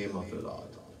 chant the name of the Lord.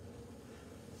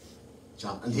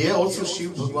 Chant. And here also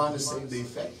Shiv Bhagwan is saying the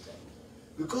effect.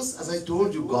 Because as I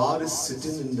told you, God is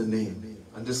sitting in the name.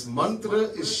 And this mantra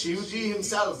is Shivji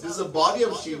himself. This is the body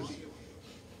of Shivji.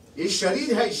 Ye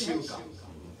sharir hai Shiv ka.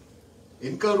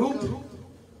 Inka roop.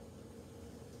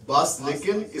 बस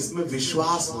लेकिन इसमें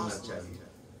विश्वास होना चाहिए.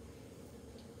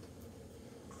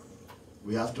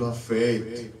 We have to have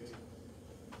faith.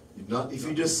 If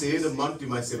you just say the mantra, you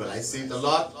might say, well, I say it a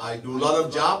lot, I do a lot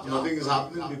of job, nothing is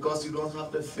happening because you don't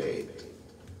have the faith.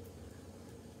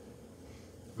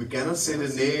 We cannot say the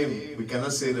name, we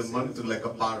cannot say the mantra like a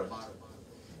parrot.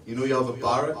 You know, you have a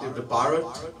parrot. If the parrot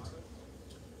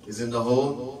is in the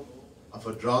home of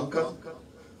a drunkard,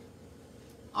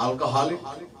 alcoholic,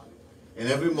 and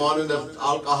every morning the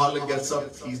alcoholic gets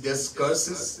up, he just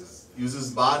curses, uses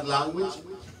bad language.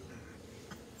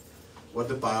 What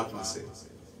the parrot will say?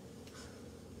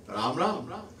 Ram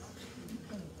Ram.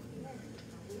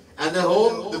 And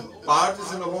the parrot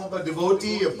is in the home of a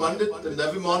devotee, a pandit, and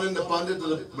every morning the pandit,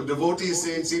 the devotee is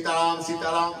saying Sita Ram, Sita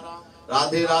Ram,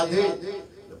 Radhe Radhe.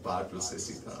 The parrot will say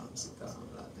Sita Ram, Sita Ram,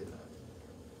 Radhe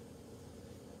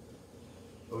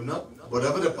Radhe. Not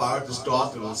whatever the parrot is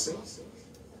taught, it will say.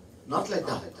 Not like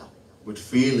that. With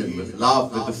feeling, with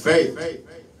love, with the faith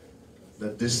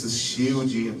that this is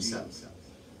Shivji himself.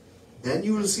 Then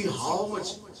you will see how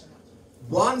much.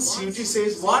 Once Shivji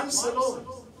says, once alone.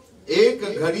 Ek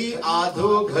ghari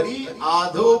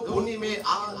adho puni mein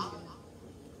aad.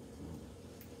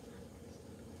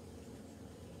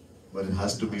 But it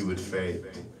has to be with faith.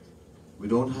 We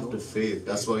don't have the faith.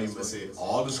 That's why you must say,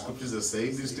 all the scriptures are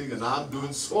saying these things and I'm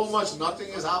doing so much, nothing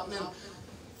is happening.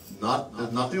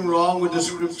 There's nothing wrong with the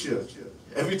scripture.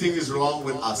 Everything is wrong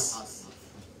with us.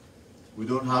 We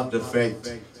don't have the faith.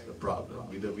 The problem.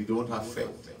 We don't have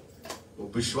faith.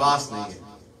 वो विश्वास नहीं है.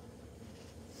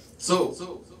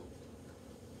 So,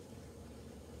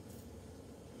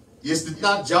 ये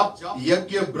जितना जप,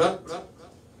 यज्ञ, व्रत,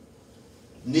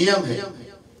 नियम है,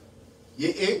 ये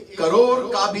 1 करोड़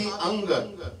का भी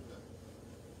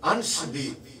अंश भी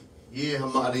ये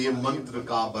हमारे ये मंत्र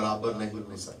का बराबर नहीं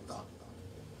हो सकता.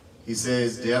 He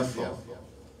says, therefore,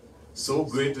 so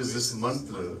great is this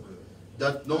mantra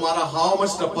that no matter how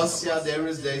much tapasya there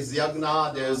is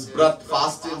yagna, there is vrat,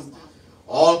 fasting,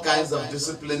 all kinds of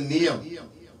discipline, niyam.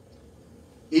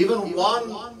 Even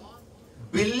 1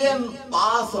 billion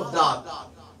paths of that,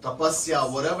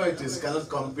 tapasya, whatever it is, cannot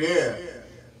compare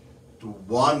to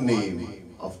one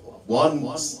name of one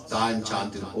time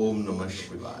chanting Om Namah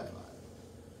Shivaya.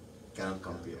 Cannot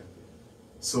compare.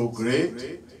 So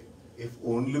great. If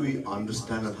only we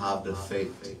understand and have the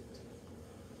faith.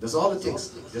 That's all it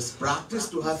takes. Just practice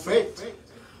to have faith.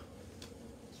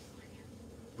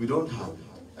 We don't have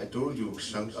it. I told you,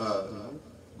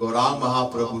 Gaurang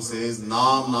Mahaprabhu says,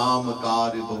 Naam Naam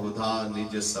Karya Bahudha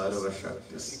Nija Sarva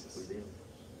Shaktis.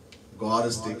 God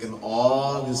has taken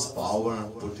all His power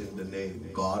and put in the name.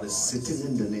 God is sitting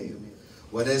in the name.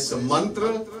 Whether it's a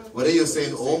mantra, whether you're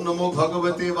saying Om Namo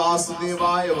Bhagavate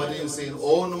Vasudevaya, whether you're saying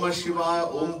Om Namah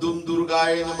Shivaya, Om Dum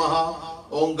Durgaya Namaha,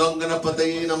 Om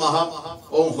Ganganapataye Namaha,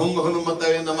 Om Hung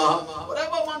Hanumataye Namaha,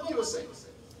 whatever mantra you're saying.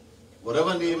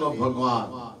 whatever name of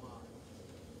Bhagwan.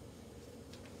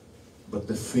 But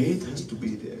the faith has to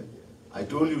be there. I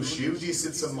told you, Shivji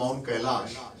sits on Mount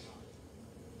Kailash.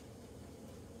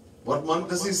 What month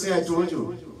does he say? I told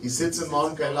you. He sits on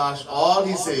Mount Kailash. All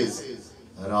he says,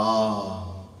 Ra,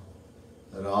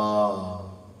 Ra,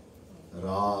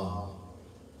 Ra.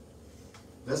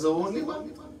 That's the only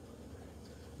one.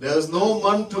 There is no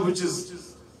mantra which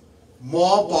is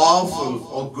more powerful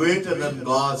or greater than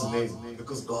God's name,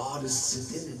 because God is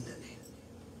sitting in the name.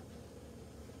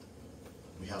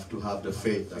 We have to have the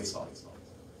faith, that's all.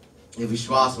 ये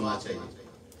विश्वास होना चाहिए.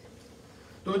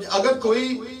 तो अगर कोई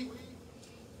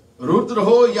रुद्र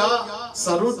हो या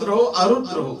सरुद्र हो,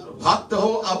 अरुद्र हो, भक्त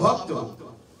हो, अभक्त हो,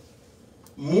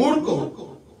 मूर्ख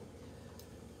हो,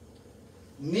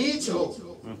 नीच हो,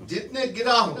 जितने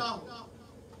गिरा हो,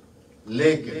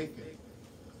 लेकिन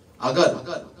अगर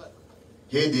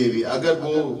हे देवी, अगर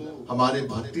वो हमारे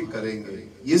भक्ति करेंगे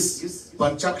इस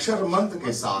पंचाक्षर मंत्र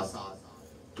के साथ,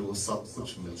 तो सब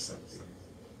कुछ मिल सकते हैं.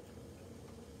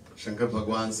 Shankar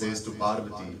Bhagwan says to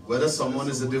Parvati, whether someone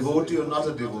is a devotee or not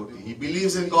a devotee, he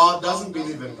believes in God, doesn't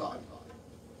believe in God,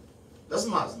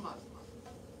 doesn't matter.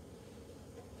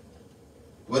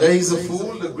 Whether he's a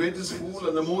fool, the greatest fool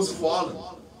and the most fallen,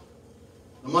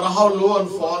 no matter how low and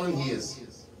fallen he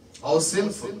is, how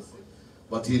sinful,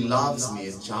 but he loves me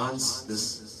and chants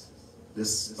this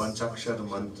Panchakshara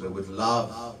mantra with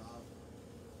love.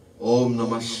 Om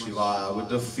Namah Shivaya, with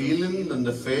the feeling and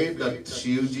the faith that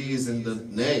Shivji is in the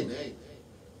name.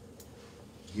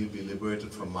 He'll be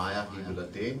liberated from Maya, he will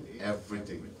attain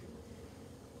everything.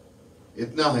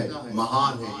 इतना है,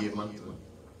 महान है ये मंत्र.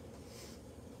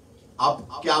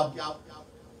 अब क्या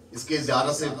इसके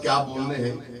ज्यादा से क्या बोलने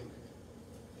हैं?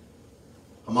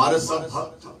 हमारे सब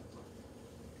भक्त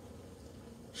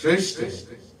श्रेष्ठ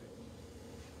है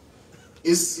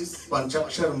इस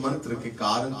पंचाक्षर मंत्र के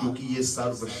कारण, क्योंकि ये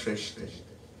सर्वश्रेष्ठ है.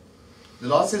 The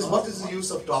Lord says, what is the use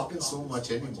of talking so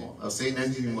much anymore, or saying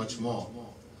anything much more?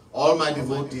 All my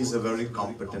devotees are very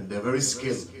competent, they're very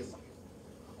skilled.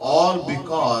 All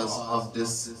because of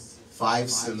this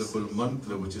 5-syllable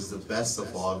mantra, which is the best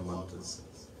of all mantras,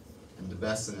 and the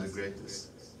best and the greatest.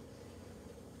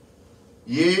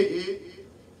 ये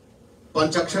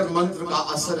पंचाक्षर मंत्र का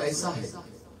असर ऐसा है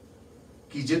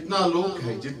कि जितना लोक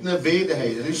है, जितने वेद है,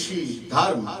 ऋषि,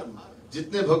 धर्म,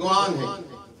 जितने भगवान हैं,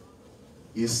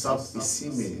 ये सब इसी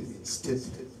में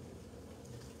स्थित है.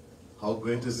 How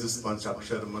great is this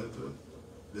Panchakshara mantra?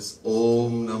 This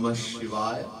Om Namah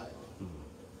Shivaya.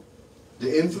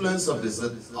 The influence of this,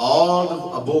 that all the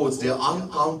abodes, they are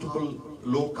uncountable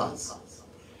lokas.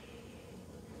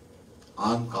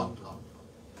 Uncountable.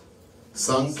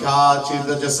 Sankhya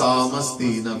Chidra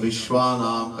Samasti Na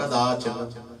Vishwanam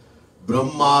Kadachana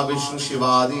Brahma Vishnu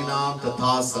Shivadinam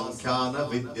Tatha Sankhyana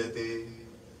Vidyate.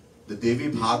 The Devi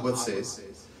Bhagavad says,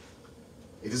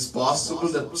 it is possible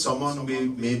that someone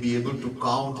may be able to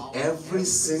count every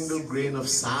single grain of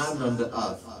sand on the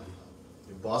earth.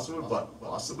 Impossible, but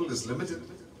possible is limited.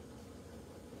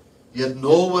 Yet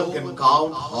no one can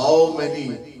count how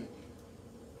many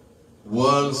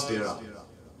worlds there are.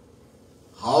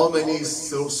 How many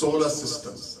solar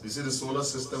systems. You see the solar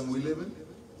system we live in?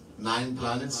 9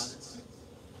 planets.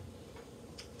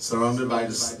 Surrounded by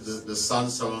the sun,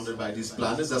 surrounded by these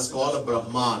planets. That's called a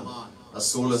Brahman, a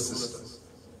solar system.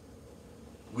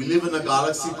 We live in a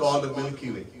galaxy called the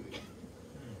Milky Way.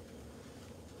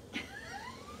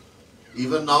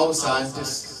 Even now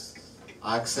scientists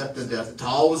are accepting there are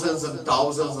thousands and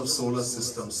thousands of solar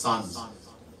system suns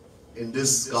in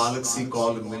this galaxy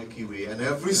called the Milky Way. And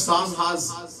every sun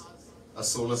has a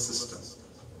solar system.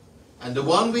 And the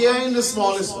one we are in, the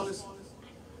smallest one.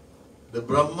 The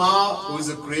Brahma, who is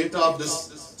the creator of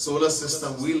this solar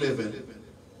system we live in,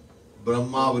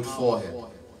 Brahma with 4 heads.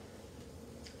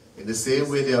 In the same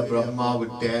way, there are Brahma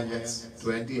with 10 heads,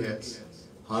 20 heads,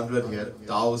 100 heads,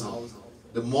 1,000.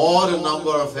 The more the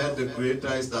number of heads, the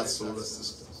greater is that solar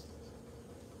system.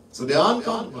 So they are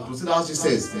uncountable. Tulsidas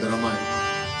says in the Ramayana,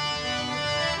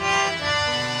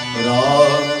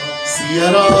 Ram,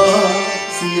 Siya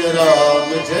Ram,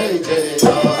 Jai Jai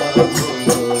Ram.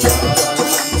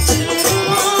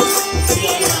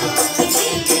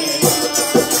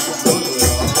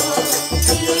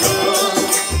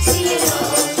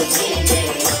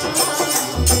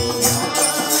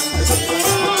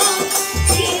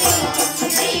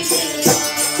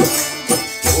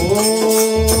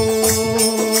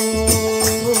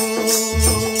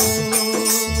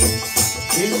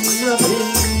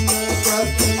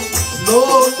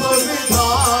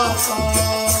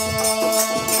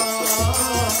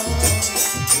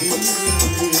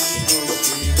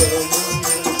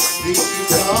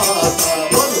 Krishna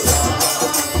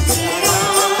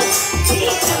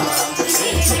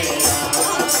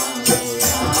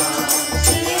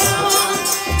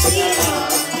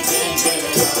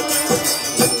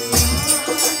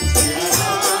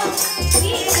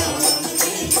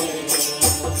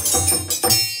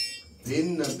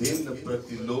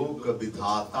pratilok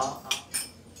vidhata,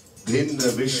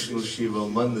 bhinna Vishnu Shiva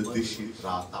man dishi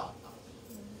trata.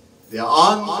 There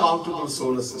are uncountable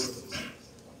solar systems.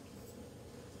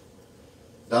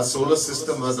 That solar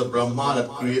system has a Brahma that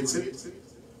creates it,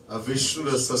 a Vishnu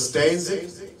that sustains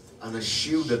it, and a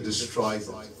Shiva that destroys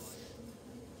it.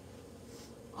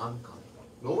 Uncountable.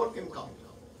 No one can count.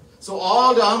 So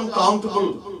all the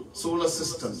uncountable solar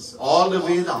systems, all the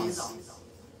Vedas,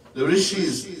 the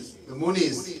Rishis, the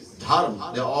Munis,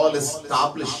 Dharma, they are all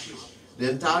established.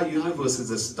 The entire universe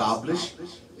is established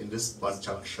in this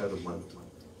Panchakshara mantra.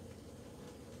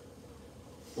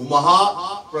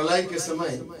 महा प्रलय के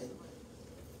समय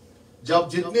जब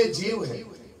जितने जीव हैं,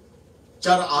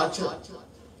 चर आचर,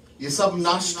 ये सब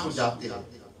नष्ट हो जाते हैं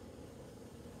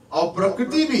और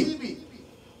प्रकृति भी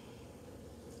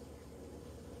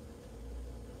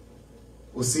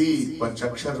उसी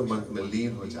पंचाक्षर मंत्र में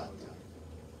लीन हो जाती है.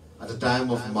 At the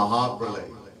time of Mahapralay,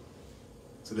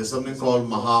 so there's something called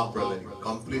Mahapralay,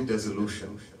 complete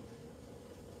dissolution.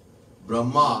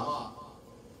 Brahma,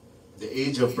 the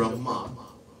age of Brahma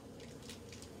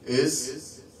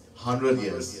is 100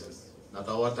 years, not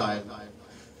our time,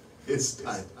 his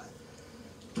time.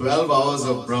 12 hours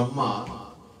of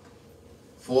Brahma,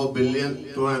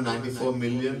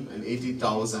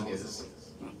 4,294,080,000 years.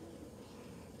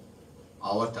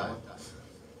 Our time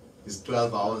is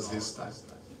 12 hours his time.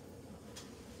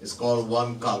 It's called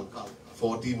one kalp,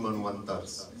 14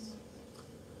 manvantars.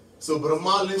 So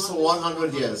Brahma lives for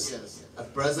 100 years.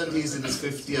 At present he is in his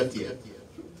 50th year.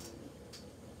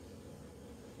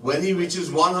 When he reaches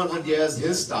 100 years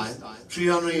his time,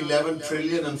 311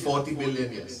 trillion and 40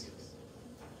 billion years.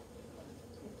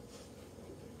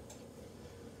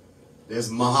 There's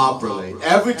Mahapralay.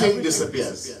 Everything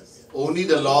disappears. Only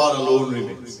the Lord alone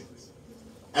remains.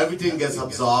 Everything gets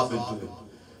absorbed into him.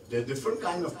 There are different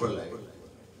kinds of pralay.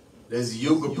 There's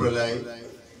Yuga pralay,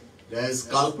 there's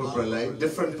Kalpa pralay,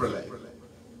 different pralay.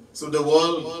 So the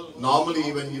world,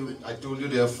 normally when I told you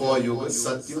there are 4 yugas,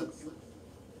 Satyug,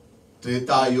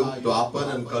 Treta Yuga,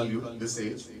 Dwapar and Kal Yuga, this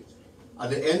age.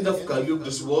 At the end of Kal Yuga,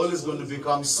 this world is going to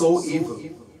become so evil.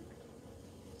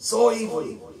 So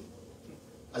evil.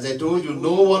 As I told you,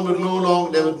 no one will no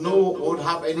longer, won't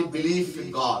have any belief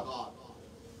in God.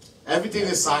 Everything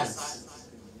is science.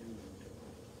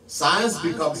 Science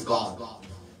becomes God.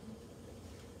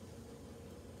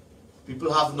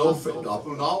 People have no faith. Up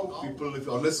to now, people, if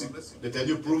honestly, they tell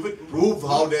you prove it. Prove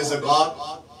how there's a God.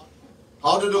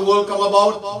 How did the world come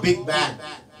about? Big Bang.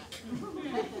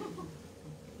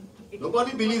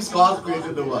 Nobody believes God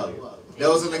created the world. There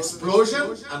was an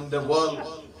explosion and the world.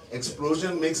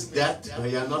 Explosion makes death,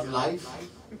 not life.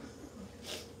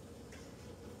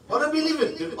 But I believe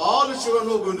it. All the children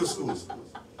who are going to school,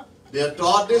 they are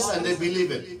taught this and they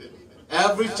believe it.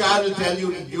 Every child will tell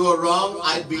you, you are wrong,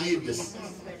 I believe this.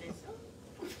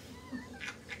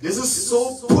 This is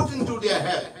so put into their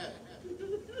head.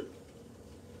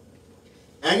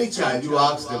 Any child, you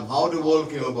ask them how the world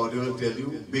came about, they will tell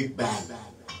you, Big Bang.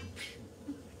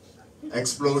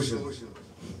 Explosion.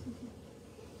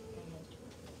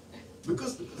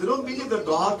 Because they don't believe that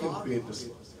God can create this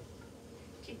world.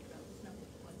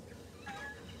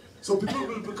 So people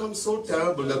will become so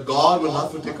terrible that God will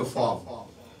have to take a form.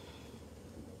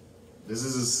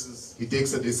 He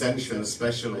takes a descension, a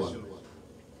special one.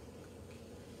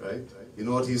 Right? You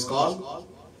know what he's called?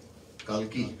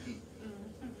 Kalki.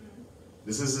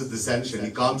 This is his descension. He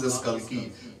comes as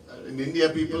Kalki. In India,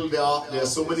 people, there are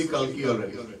so many Kalki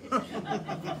already.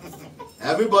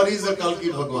 Everybody is a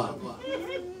Kalki Bhagwan.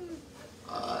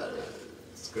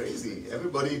 It's crazy.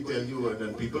 Everybody tell you, and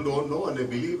then people don't know and they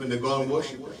believe and they go and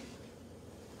worship.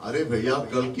 Are bhaiya,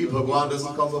 Kalki Bhagwan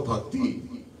doesn't come for bhakti.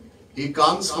 He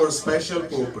comes for a special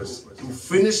purpose, to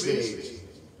finish the age.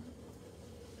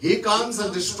 He comes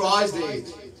and destroys the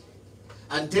age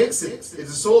and takes it. It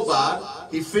is so bad,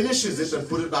 he finishes it and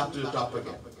put it back to the top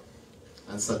again.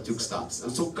 And Satyug starts.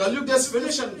 And so Kalyug gets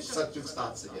finished and Satyug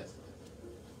starts again.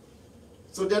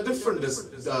 So there are different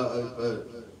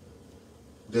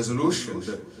resolutions.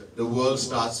 The world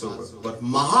starts over. But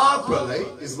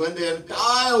Mahapralay is when the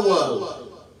entire world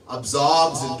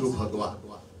absorbs into Bhagwan.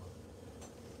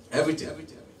 Everything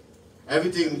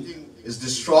is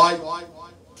destroyed.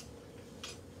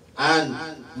 And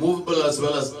movable as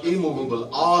well as immovable,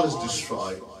 all is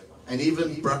destroyed. And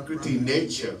even Prakriti,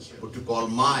 nature, what you call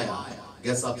Maya,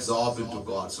 gets absorbed into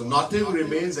God. So nothing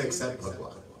remains except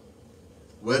Bhagwan.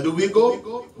 Where do we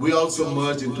go? We also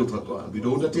merge into Bhagwan. We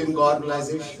don't attain God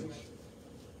realization.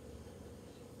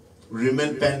 We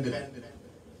remain pendant.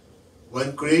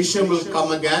 When creation will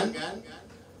come again,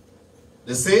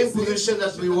 the same position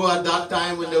that we were at that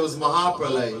time when there was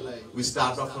Mahapralay, we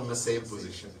start off from the same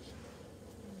position.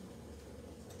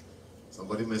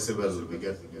 Somebody may say, well,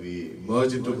 we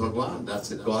merge into Bhagwan,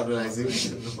 that's it, God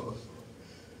realization. No.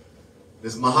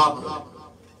 This Mahaprabhu,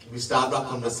 we start off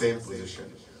from the same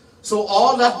position. So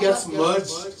all that gets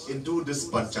merged into this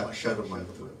Panchakshara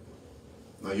mantra.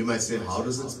 Now you might say, how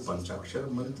does this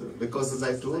Panchakshara mantra? Because as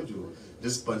I told you,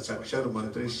 this Panchakshara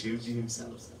mantra is Shivji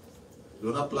himself.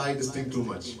 Don't apply this thing too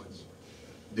much.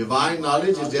 Divine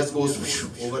knowledge, it just goes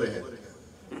over ahead.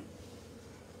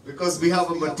 Because we have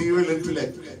a material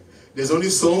intellect. There's only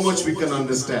so much we can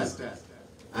understand.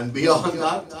 And beyond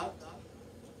that,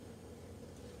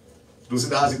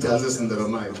 Tusidasi tells us in the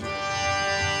Ramayana.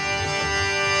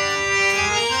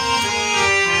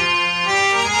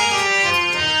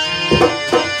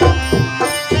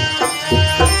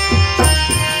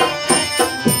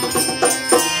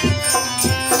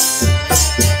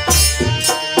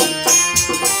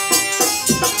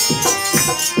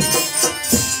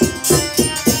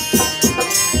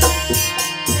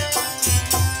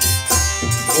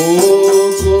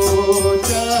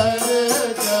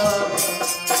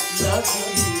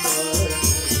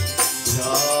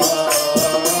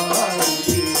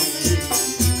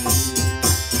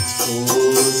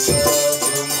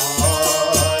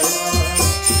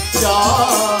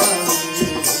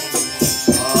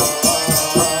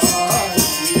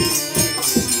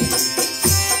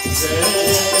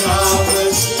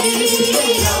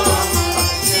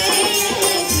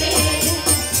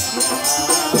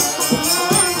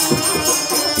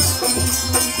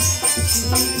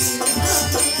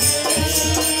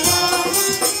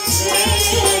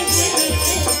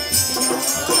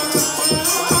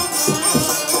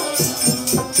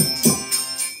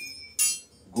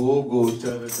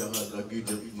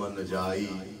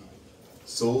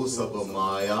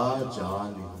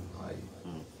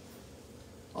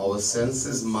 Our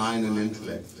senses, mind and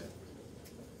intellect,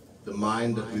 the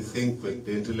mind that we think with,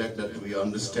 the intellect that we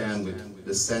understand with,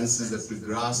 the senses that we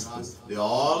grasp with, they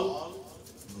all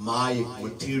Mayic,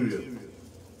 material,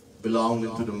 belong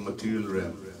into the material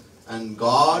realm. And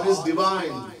God is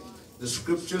divine. The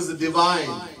scriptures are divine,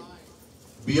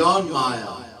 beyond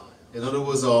Maya. In other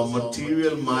words, our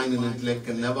material mind and intellect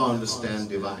can never understand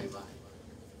divine.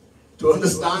 To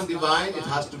understand divine, it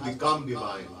has to become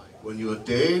divine. When you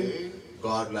attain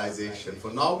God realization.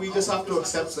 For now, we just have to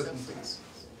accept certain things.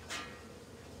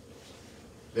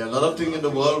 There are a lot of things in the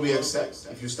world we accept.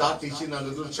 If you start teaching a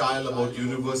little child about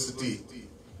university,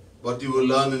 what you will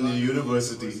learn in the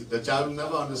university, the child will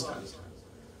never understand.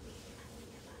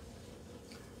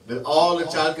 All the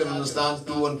child can understand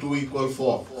 2 and 2 equal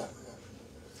 4.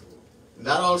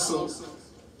 That also,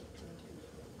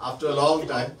 after a long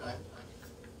time,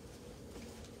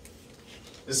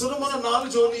 a certain amount of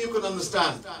knowledge only you can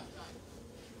understand.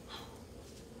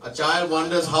 A child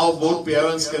wonders how both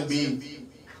parents can be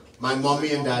my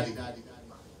mommy and daddy.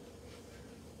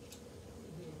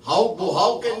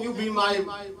 How can you be my,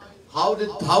 how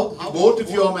both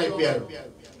of you are my parent?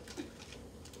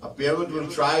 A parent will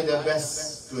try their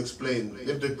best to explain.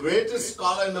 If the greatest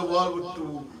scholar in the world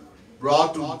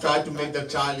would try to make the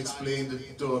child explain,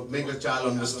 to make the child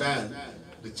understand,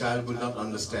 the child would not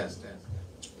understand.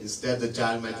 Instead, the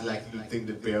child might likely think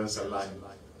the parents are lying.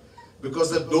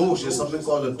 Because the dosh is something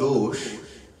called a dosh.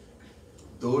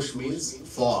 Dosh means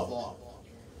fall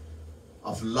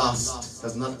of lust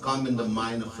does not come in the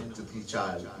mind of a little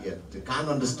child yet. They can't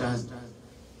understand.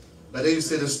 But if you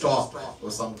say to stop or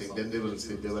something, then they will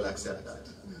accept that.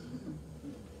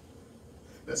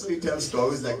 That's why he tells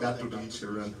stories like that to the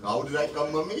children. How did I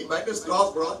come, mommy? Why the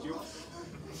straw brought you?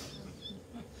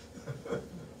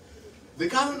 They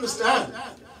can't understand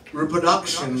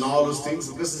reproduction and all those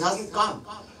things because it hasn't come.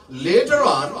 Later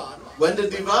on, when they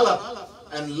develop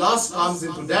and lust comes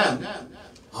into them, now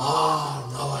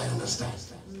I understand.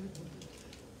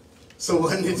 So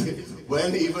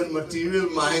when even material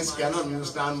minds cannot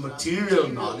understand material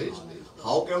knowledge,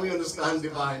 how can we understand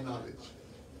divine knowledge?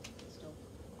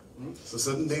 So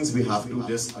certain things we have to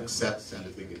just accept in the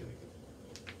beginning.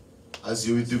 As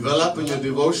you develop in your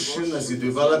devotion, as you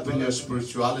develop in your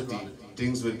spirituality,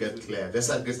 things will get clear. Just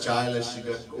like a child, as she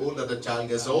gets older, the child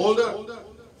gets older,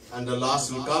 and the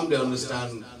last will come, they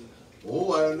understand,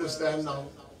 oh, I understand now.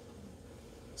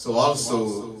 So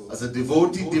also, as a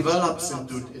devotee develops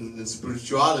in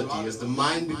spirituality, as the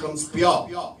mind becomes pure,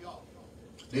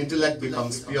 the intellect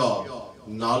becomes pure,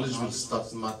 knowledge will start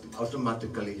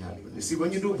automatically happen. You see,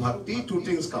 when you do bhakti, 2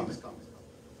 things come.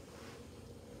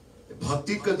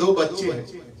 Bhakti ka 2 bachche hai.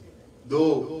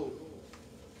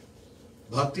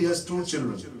 Bhakti has 2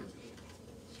 children.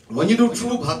 When you do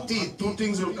true bhakti, 2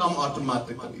 things will come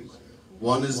automatically.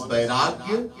 One is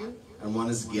vairagya and one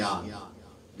is Gyan,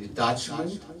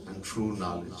 detachment and true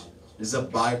knowledge. This is a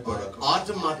byproduct.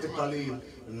 Automatically,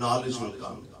 knowledge will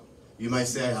come. You might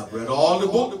say, I have read all the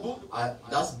book.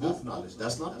 That's book knowledge.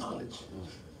 That's not knowledge.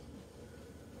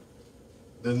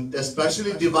 Then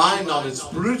especially divine knowledge,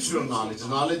 spiritual knowledge,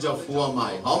 knowledge of who am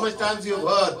I. How many times you have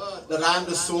heard that I am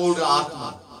the soul, the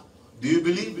Atma? Do you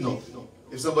believe? No.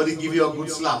 If somebody give you a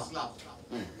good slap.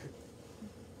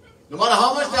 No matter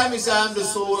how much time you say, I am the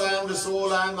soul, I am the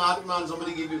soul, I am Atma, and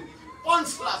somebody give you one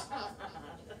slap.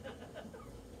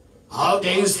 How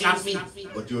dare you slap me?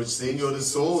 But you're saying you're the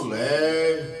soul,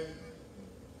 eh?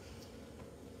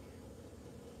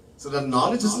 So the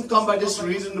knowledge doesn't come by just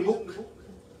reading the book.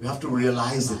 You have to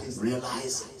realize it.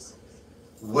 Realize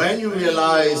it. When you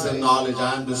realize the knowledge,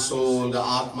 I am the soul, the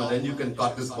Atma, then you can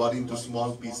cut this body into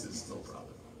small pieces. No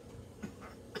problem.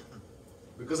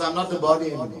 Because I'm not the body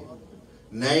anymore.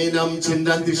 Nainam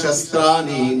chindanti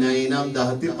shastrani, nainam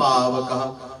dahati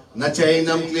pavakaha, na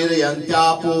chainam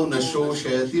klirayantyapo, na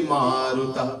shoshayati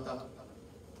maruta.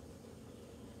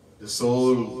 The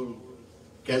soul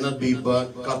cannot be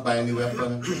cut by any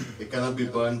weapon. It cannot be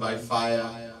burned by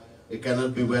fire. It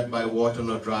cannot be wet by water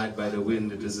nor dried by the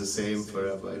wind. It is the same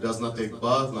forever. It does not take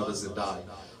birth, nor does it die.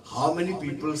 How many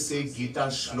people say Gita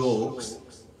shloks?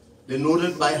 They know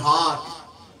it by heart.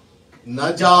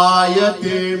 Na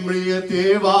jayate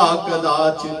mriyate va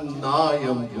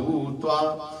kadachinnayam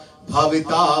bhutva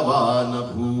bhavitava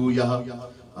na bhuyah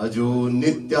ajo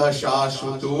nitya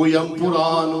shashvatoyam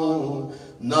purano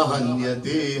na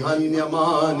hanyate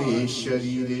hanyamane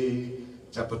sharire.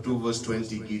 Chapter 2 verse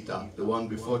 20 Gita. The one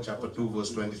before chapter 2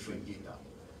 verse 23 Gita.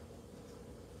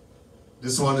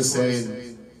 This one is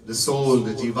saying the soul,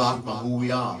 the Jivatma, who we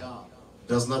are,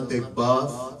 does not take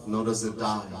birth, nor does it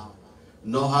die.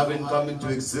 Nor having come into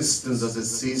existence does it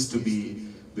cease to be,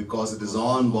 because it is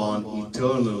unborn,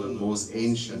 eternal and most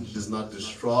ancient. It is not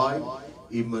destroyed,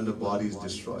 even when the body is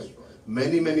destroyed.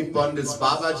 Many pundits,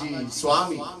 Babaji,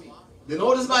 Swami, they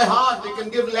know this by heart, they can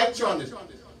give lecture on it.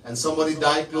 And somebody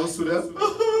died close to them.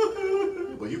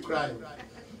 Were you crying?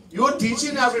 You are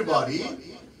teaching everybody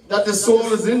that the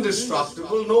soul is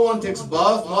indestructible. No one takes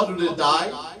birth, nor do they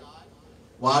die.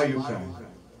 Why are you crying?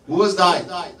 Who has died?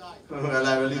 Well,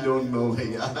 I really don't know.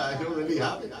 I don't really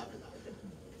have it.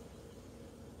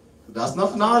 That's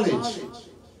not knowledge.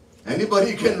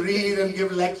 Anybody can read and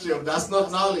give lecture. That's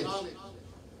not knowledge.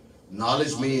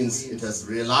 Knowledge means it has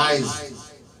realized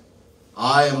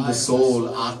I am the soul,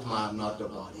 Atma, I am not the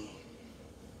body.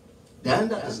 Then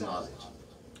that is knowledge.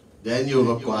 Then you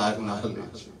have acquired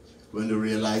knowledge. When the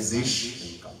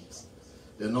realization comes,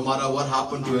 then no matter what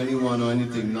happened to anyone or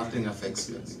anything, nothing affects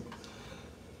you anymore.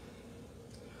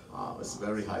 Wow, it's a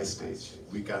very high stage.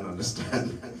 We can't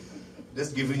understand.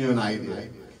 Just giving you an idea.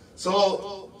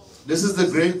 So, this is the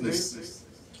greatness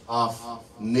of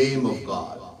name of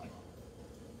God,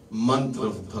 mantra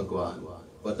of Bhagwan.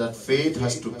 But that faith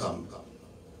has to come.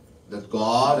 That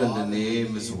God and the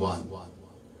name is one.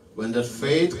 When that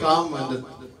faith comes,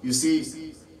 you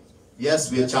see,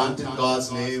 yes, we are chanting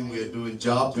God's name, we are doing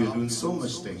job, we are doing so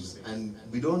much things, and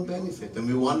we don't benefit. And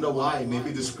we wonder why.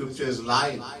 Maybe the scripture is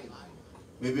lying.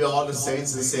 Maybe all the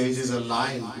saints and sages are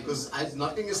lying, because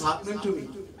nothing is happening to me.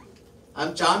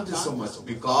 I'm chanting so much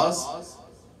because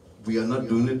we are not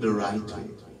doing it the right way.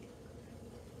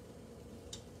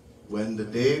 When the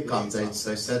day comes, I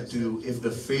said to you, if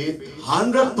the faith,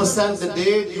 100% the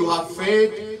day you have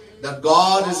faith that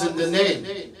God is in the name,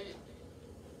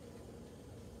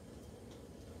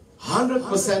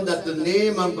 100% that the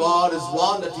name of God is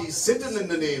one, that He is sitting in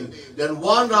the name, then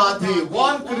one Radhe,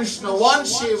 one Krishna, one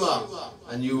Shiva,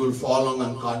 and you will fall on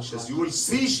unconscious. You will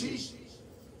see Shiva.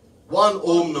 One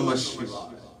Om Namah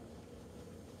Shiva.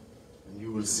 And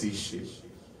you will see Shiva.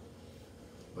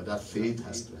 But that faith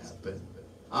has to happen.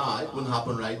 It wouldn't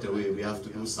happen right away. We have to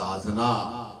do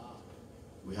sadhana.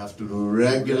 We have to do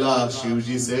regular,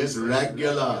 Shivji says,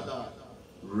 regular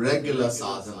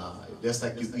sadhana. Just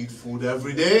like you eat food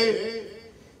every day,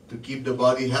 to keep the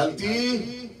body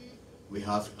healthy, we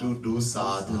have to do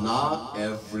sadhana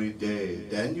every day.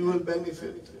 Then you will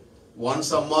benefit.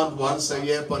 Once a month, once a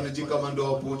year, Panditji come and do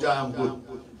a puja, I'm good.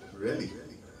 Really?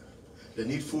 They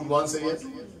need food once a year?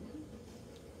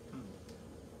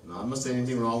 No, I'm not saying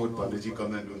anything wrong with Panditji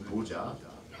coming and doing puja.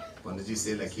 Panditji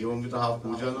say like, he want me to have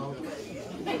puja now?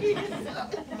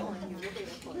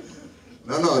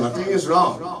 No, nothing is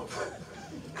wrong.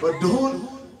 But don't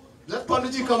let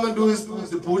Panditji come and do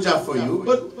the puja for you.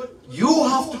 But you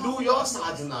have to do your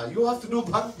sadhana. You have to do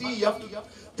bhakti. You have to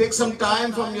take some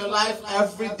time from your life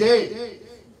every day.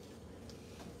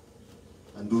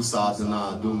 And do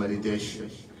sadhana, do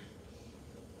meditation.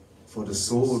 for the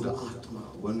soul, the Atma.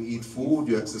 When we eat food,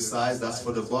 you exercise, that's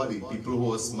for the body. People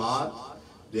who are smart,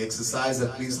 they exercise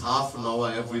at least half an hour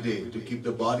every day to keep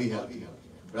the body healthy.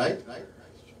 Right?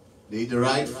 They eat the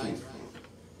right food.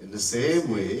 In the same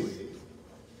way,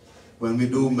 when we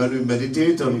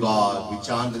meditate on God, we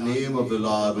chant the name of the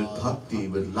Lord with bhakti,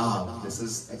 with love. This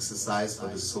is exercise for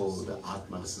the soul, the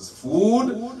Atma. This is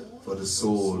food for the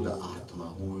soul, the Atma,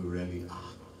 who we really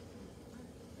are.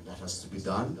 And that has to be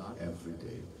done every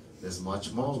day. There's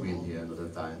much more we'll hear another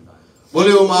time. Bole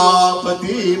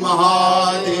Umapati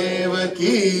Mahadev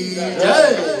ki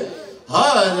jai.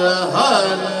 Har Har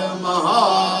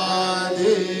Mahadev.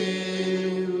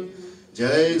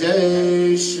 Jai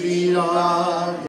Jai Shri Ram.